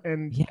 whatever,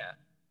 and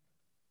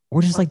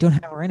or just like don't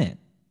have her in it.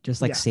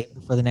 Just like save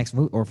her for the next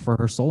movie or for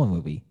her solo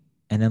movie.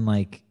 And then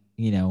like,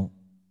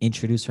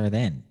 introduce her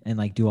then and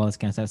like do all this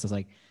kind of stuff. So it's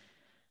like,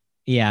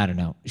 I don't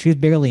know. She was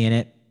barely in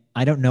it.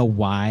 I don't know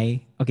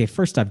why. Okay,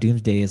 first off,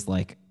 Doomsday is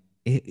like,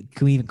 can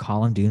we even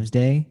call him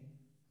Doomsday?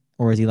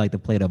 Or is he like the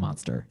Play-Doh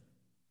monster?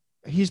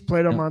 He's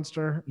Play-Doh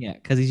monster. Yeah,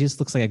 because he just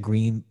looks like a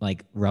green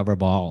like rubber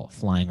ball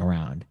flying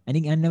around. And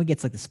I know he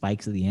gets like the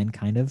spikes at the end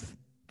kind of,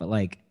 but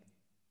like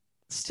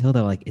still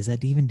they're like, is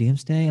that even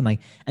Doomsday? And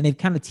they've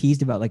kind of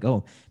teased about like,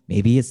 oh,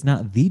 maybe it's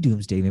not the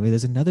Doomsday, maybe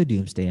there's another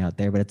Doomsday out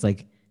there, but it's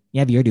like,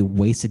 but you already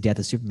wasted Death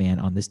of Superman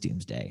on this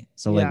Doomsday,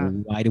 so like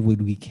why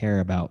would we care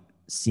about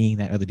seeing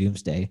that other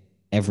Doomsday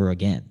ever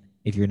again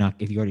if you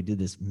already did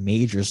this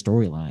major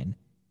storyline,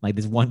 like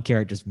this one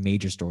character's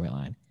major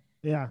storyline?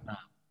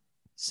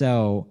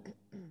 So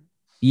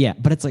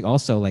but it's like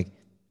also like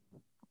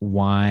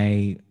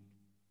why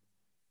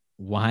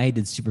why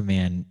did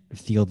Superman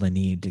feel the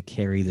need to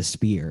carry the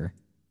spear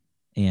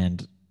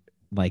and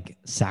like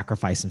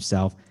sacrifice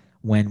himself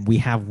when we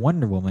have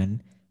Wonder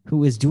Woman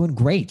who is doing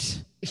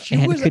great She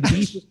and was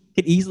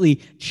could easily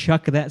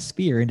chuck that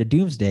spear into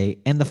Doomsday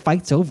and the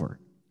fight's over.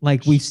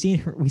 Like we've seen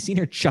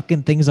her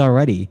chucking things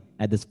already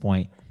at this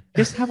point.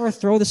 Just have her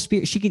throw the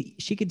spear.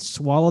 She could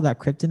swallow that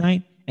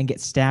kryptonite and get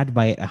stabbed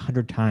by it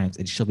 100 times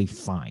and she'll be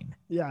fine.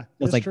 yeah, So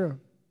that's it's like, true.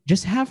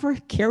 just have her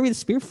carry the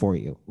spear for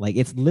you. Like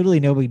it's literally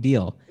no big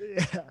deal.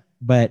 Yeah.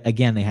 But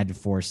again, they had to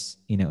force,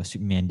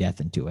 Superman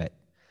death into it.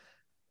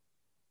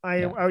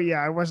 I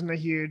wasn't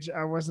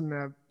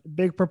a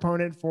big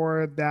proponent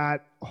for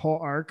that whole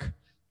arc.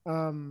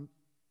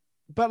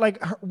 But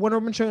like Wonder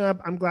Woman showing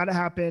up, I'm glad it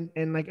happened.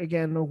 And like,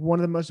 again, one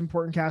of the most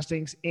important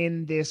castings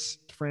in this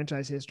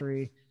franchise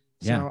history.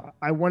 So Yeah.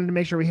 I wanted to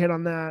make sure we hit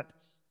on that.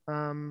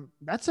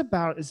 That's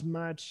about as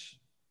much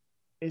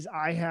as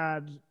I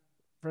had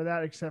for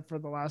that, except for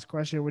the last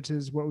question, which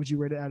is what would you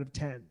rate it out of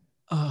 10?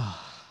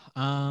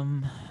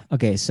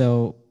 Okay,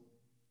 so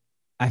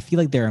I feel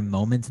like there are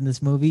moments in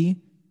this movie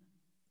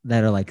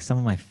that are like some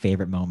of my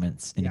favorite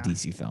moments in Yeah. a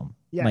DC film.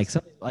 Yes.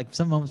 Like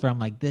some moments where I'm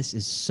like, this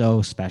is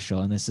so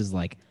special and this is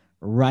like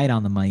right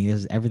on the money. This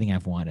is everything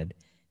I've wanted.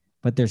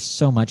 But there's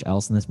so much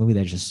else in this movie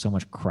that's just so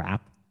much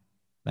crap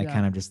that Yeah.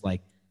 kind of just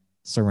like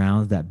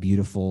surrounds that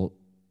beautiful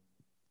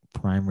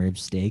prime rib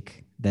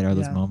steak that are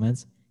those Yeah.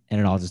 moments, and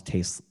it all just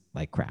tastes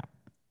like crap.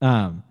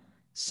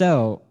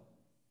 So,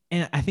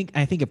 and I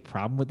think a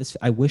problem with this,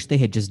 I wish they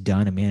had just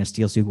done a Man of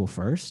Steel sequel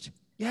first,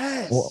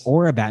 Yes.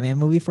 or a Batman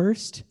movie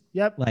first.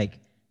 Yep. Like,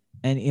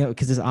 and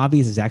because it's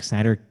obvious that Zack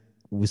Snyder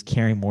was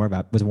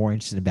more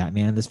interested in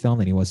Batman in this film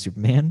than he was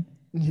Superman.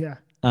 Yeah.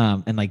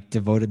 And like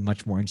devoted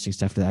much more interesting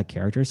stuff to that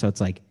character. So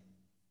it's like,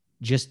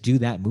 just do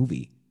that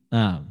movie.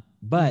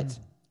 But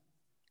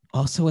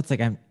also it's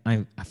like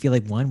I feel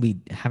like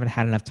we haven't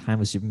had enough time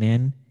with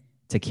Superman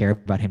to care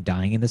about him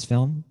dying in this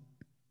film.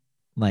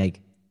 Like,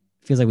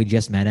 feels like we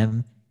just met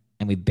him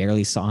and we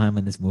barely saw him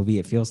in this movie.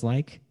 It feels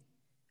like,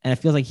 and it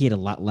feels like he had a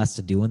lot less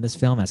to do in this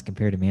film as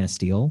compared to Man of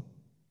Steel.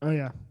 Oh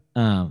yeah.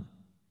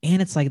 And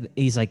it's like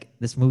he's like,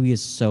 this movie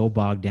is so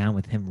bogged down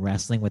with him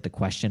wrestling with the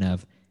question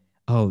of,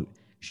 oh,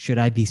 should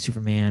I be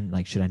Superman?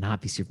 Like, should I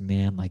not be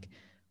Superman? Like,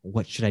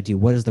 what should I do?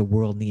 What does the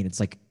world need? It's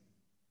like,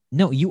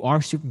 no, you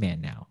are Superman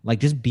now. Like,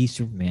 just be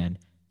Superman.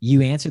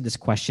 You answered this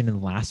question in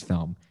the last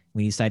film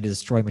when you decided to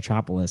destroy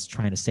Metropolis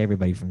trying to save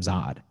everybody from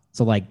Zod.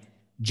 So like,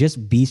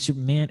 just be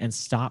Superman and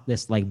stop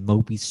this like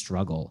mopey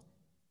struggle.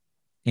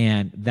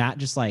 And that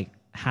just like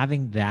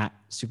having that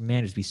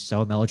Superman just be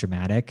so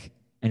melodramatic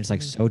and just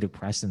like so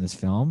depressed in this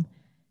film,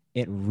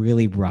 it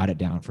really brought it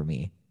down for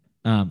me.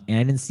 And I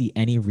didn't see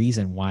any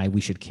reason why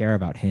we should care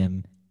about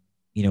him,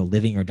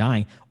 living or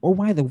dying, or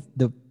why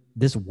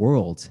this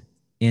world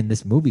in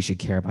this movie should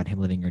care about him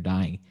living or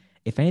dying.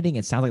 If anything,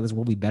 it sounds like this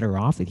world will be better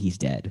off that he's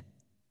dead,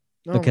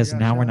 because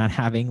now we're not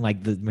having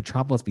like the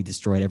Metropolis be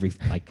destroyed every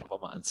like couple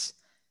months.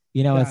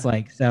 It's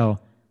like, so.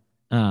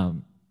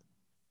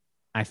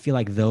 I feel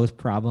like those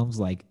problems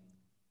like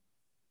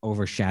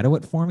overshadow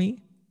it for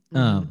me.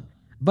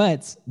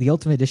 But the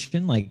Ultimate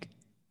Edition, like,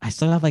 I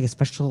still have like a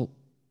special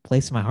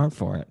place in my heart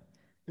for it.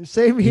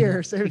 Same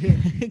here. Same here.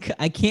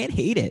 I can't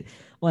hate it.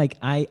 Like,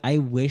 I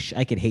wish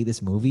I could hate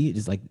this movie.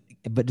 Just like,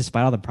 but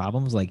despite all the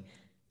problems, like,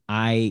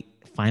 I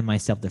find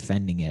myself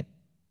defending it,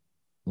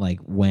 like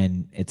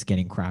when it's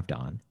getting crapped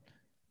on.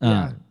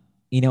 Yeah.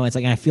 It's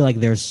like I feel like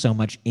there's so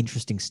much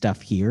interesting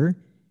stuff here,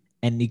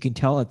 and you can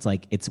tell it's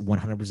like it's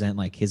 100%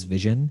 like his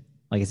vision.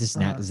 Like, it's just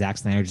Zack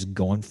Snyder just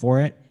going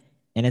for it,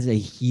 and it's a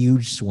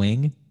huge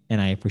swing, and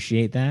I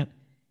appreciate that.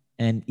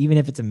 And even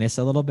if it's a miss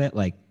a little bit,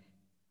 like,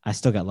 I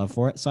still got love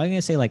for it. So I'm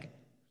gonna say like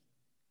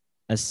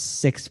a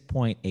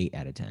 6.8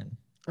 out of 10.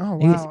 Oh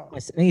wow,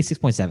 maybe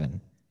 6.7.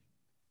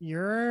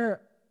 You're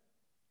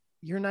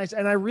nice,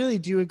 and I really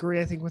do agree.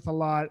 I think with a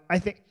lot. I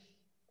think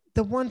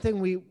the one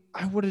thing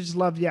I would have just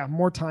loved,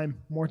 more time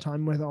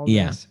with all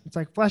this. It's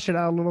like flesh it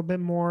out a little bit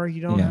more.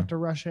 You don't have to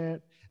rush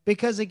it,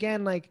 because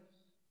again, like,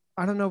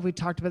 I don't know if we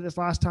talked about this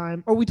last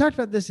time, or we talked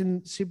about this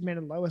in Superman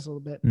and Lois a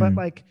little bit, but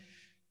like,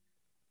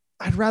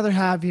 I'd rather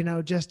have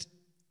just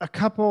a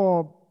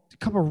couple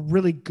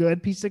really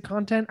good pieces of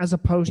content as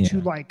opposed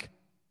to like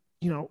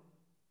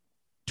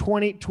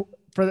 20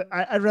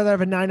 I'd rather have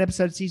a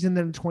 9-episode season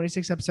than a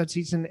 26-episode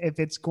season if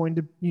it's going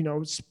to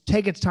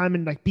take its time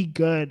and like be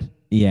good,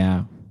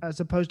 as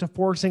opposed to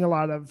forcing a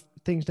lot of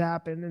things to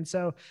happen. And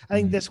so I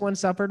think this one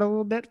suffered a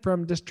little bit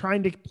from just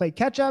trying to play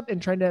catch up and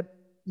trying to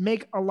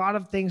make a lot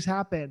of things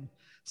happen.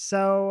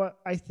 So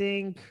I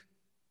think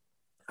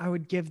I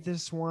would give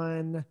this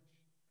one,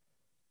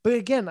 but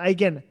again,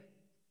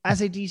 as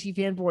a DC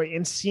fanboy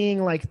and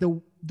seeing like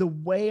the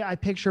way I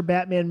picture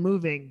Batman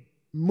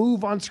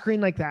move on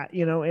screen like that,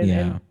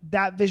 and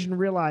that vision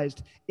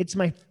realized, it's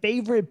my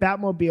favorite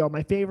Batmobile,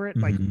 my favorite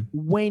like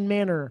Wayne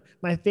Manor,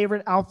 my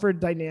favorite Alfred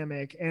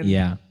dynamic. And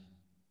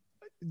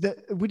we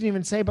didn't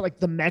even say, but like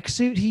the mech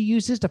suit he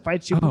uses to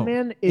fight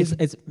Superman is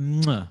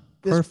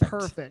this Perfect.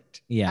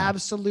 perfect. Yeah.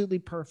 Absolutely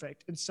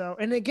perfect. And so,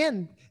 and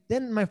again,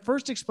 then my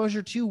first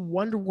exposure to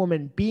Wonder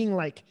Woman being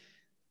like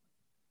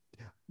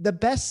the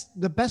best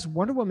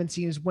Wonder Woman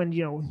scene is when,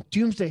 you know,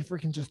 Doomsday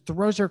freaking just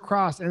throws her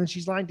across and then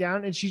she's lying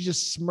down and she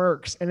just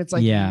smirks. And it's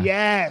like, Yeah.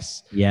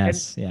 yes.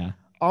 Yes. And Yeah.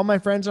 all my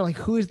friends are like,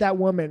 who is that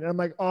woman? And I'm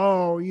like,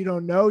 oh, you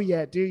don't know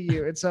yet, do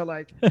you? And so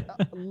like,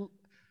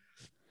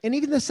 and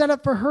even the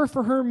setup for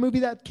her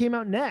movie that came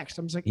out next,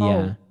 I'm just like, Yeah.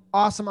 oh,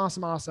 awesome,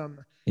 awesome, awesome.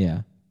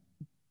 Yeah.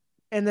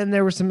 And then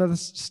there was some other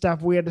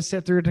stuff we had to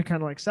sit through to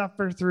kind of like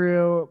suffer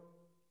through.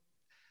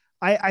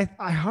 I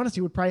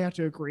honestly would probably have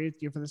to agree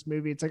with you for this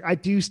movie. It's like I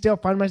do still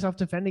find myself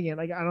defending it.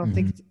 Like I don't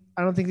think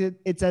that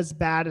it's as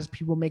bad as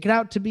people make it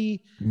out to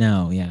be.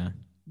 No, yeah.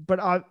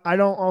 But I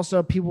don't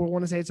also people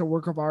want to say it's a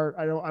work of art.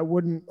 I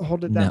wouldn't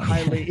hold it that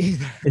highly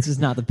either. This is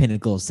not the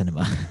pinnacle of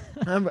cinema.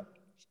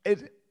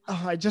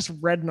 I just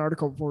read an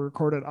article before we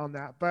recorded on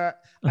that,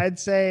 but I'd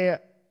say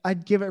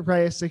I'd give it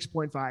probably a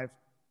 6.5.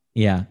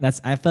 Yeah,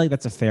 I feel like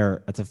that's a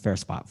fair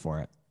spot for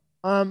it.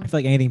 I feel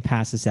like anything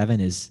past a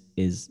 7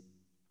 is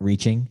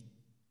reaching.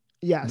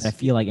 Yes. But I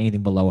feel like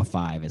anything below a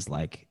 5 is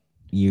like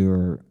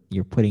you're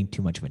putting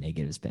too much of a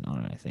negative spin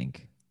on it, I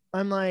think.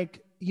 I'm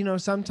like, you know,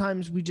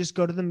 sometimes we just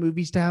go to the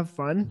movies to have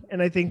fun,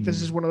 and I think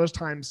this is one of those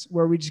times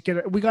where we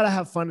got to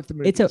have fun at the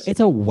movies. It's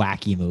a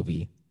wacky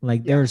movie.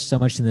 Like there's so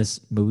much in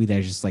this movie that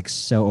is just like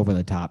so over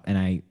the top,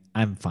 and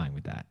I'm fine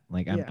with that.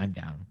 Like I'm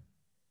down.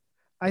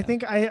 I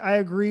think I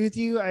agree with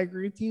you.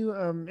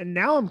 And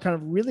now I'm kind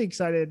of really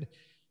excited.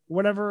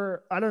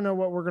 Whatever, I don't know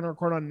what we're going to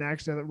record on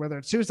next, whether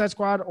it's Suicide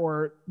Squad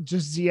or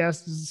just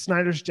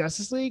Snyder's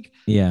Justice League.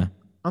 Yeah.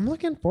 I'm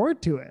looking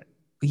forward to it.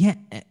 Yeah.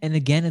 And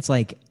again, it's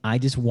like, I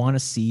just want to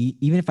see,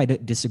 even if I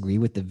disagree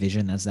with the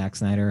vision that Zack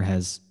Snyder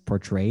has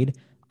portrayed,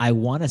 I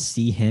want to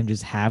see him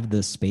just have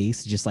the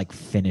space to just like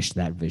finish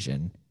that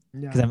vision.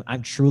 Because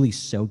I'm truly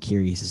so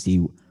curious to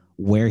see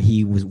where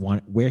he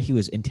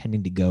was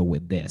intending to go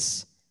with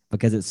this,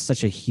 because it's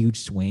such a huge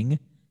swing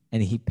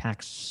and he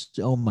packs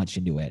so much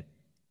into it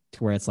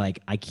to where it's like,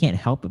 I can't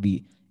help but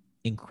be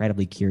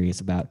incredibly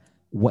curious about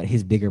what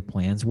his bigger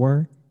plans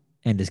were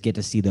and just get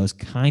to see those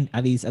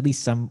at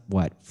least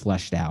somewhat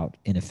fleshed out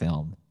in a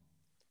film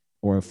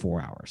or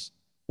 4 hours,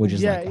 which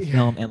is like a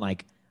film and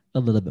like a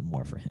little bit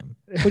more for him,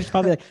 which is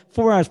probably like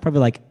 4 hours, probably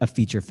like a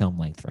feature film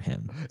length for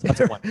him. So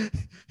that's one.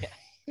 Yeah.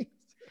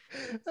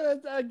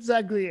 That's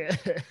exactly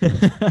it.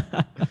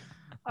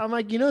 I'm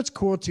like, you know, it's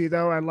cool too,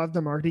 though. I love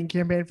the marketing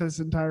campaign for this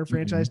entire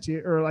franchise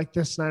too, or like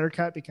the Snyder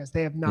Cut, because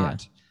they have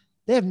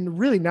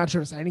really not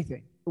showed us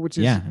anything, which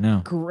is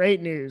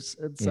great news.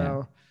 And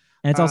so,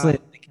 and it's also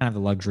kind of the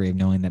luxury of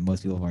knowing that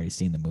most people have already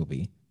seen the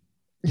movie.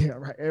 Yeah,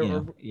 right.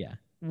 Yeah,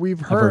 we've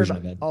heard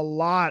a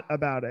lot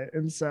about it,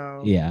 and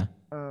so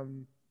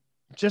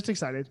just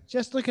excited,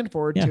 just looking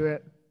forward to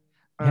it.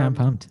 Yeah, I'm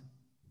pumped.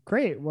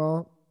 Great.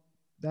 Well,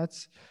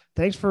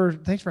 thanks for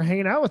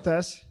hanging out with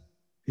us.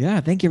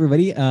 Yeah, thank you,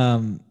 everybody.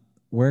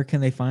 Where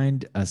can they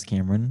find us,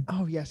 Cameron?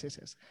 Oh, yes.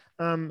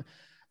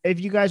 If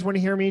you guys want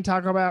to hear me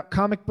talk about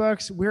comic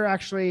books, we're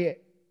actually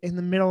in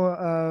the middle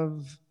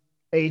of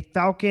a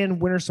Falcon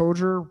Winter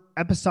Soldier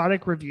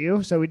episodic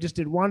review. So we just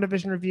did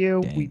WandaVision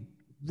review. Dang. We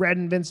read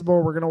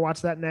Invincible. We're going to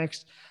watch that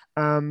next.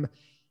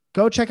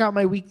 Go check out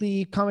my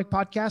weekly comic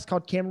podcast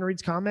called Cameron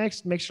Reads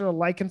Comics. Make sure to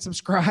like and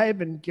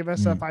subscribe and give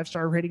us a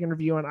 5-star rating and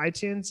review on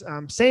iTunes.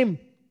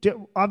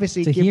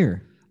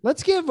 Obviously,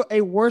 let's give a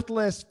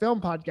worthless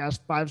film podcast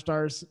 5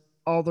 stars.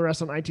 All the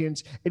rest on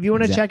iTunes. If you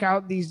want to check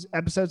out these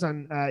episodes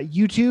on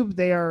YouTube,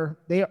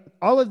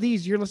 all of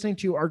these you're listening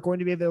to are going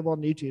to be available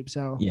on YouTube.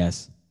 So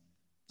yes,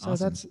 so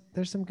awesome.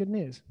 There's some good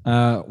news.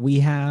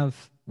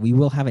 We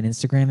will have an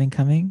Instagram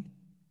incoming,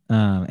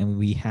 and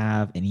we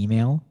have an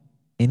email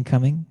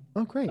incoming.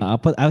 Oh, great. I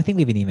think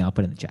we have an email. I'll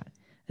put it in the chat.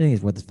 I think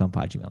it's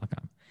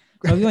worthlessfilmpod@gmail.com.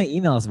 So if you want to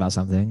email us about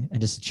something and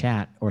just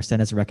chat, or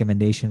send us a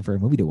recommendation for a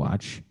movie to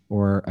watch,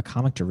 or a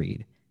comic to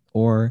read,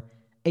 or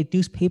a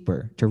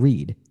newspaper to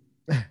read,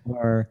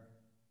 or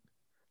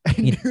a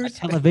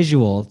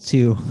televisual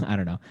to, I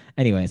don't know.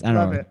 Anyways, I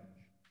don't know.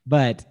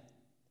 But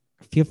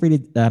feel free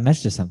to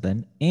message us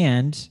something.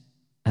 And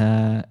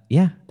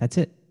that's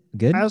it.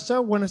 Good. I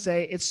also want to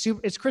say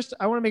it's Chris.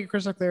 I want to make it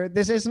crystal clear.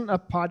 This isn't a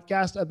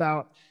podcast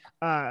about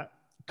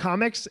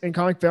comics and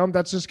comic film.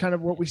 That's just kind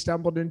of what we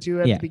stumbled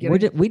into at the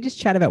beginning. We just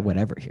chat about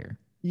whatever here.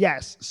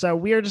 Yes. So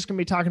we are just going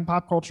to be talking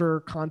pop culture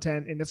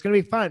content, and it's going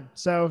to be fun.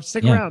 So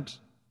stick around.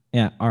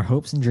 Yeah. Our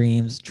hopes and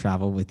dreams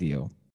travel with you.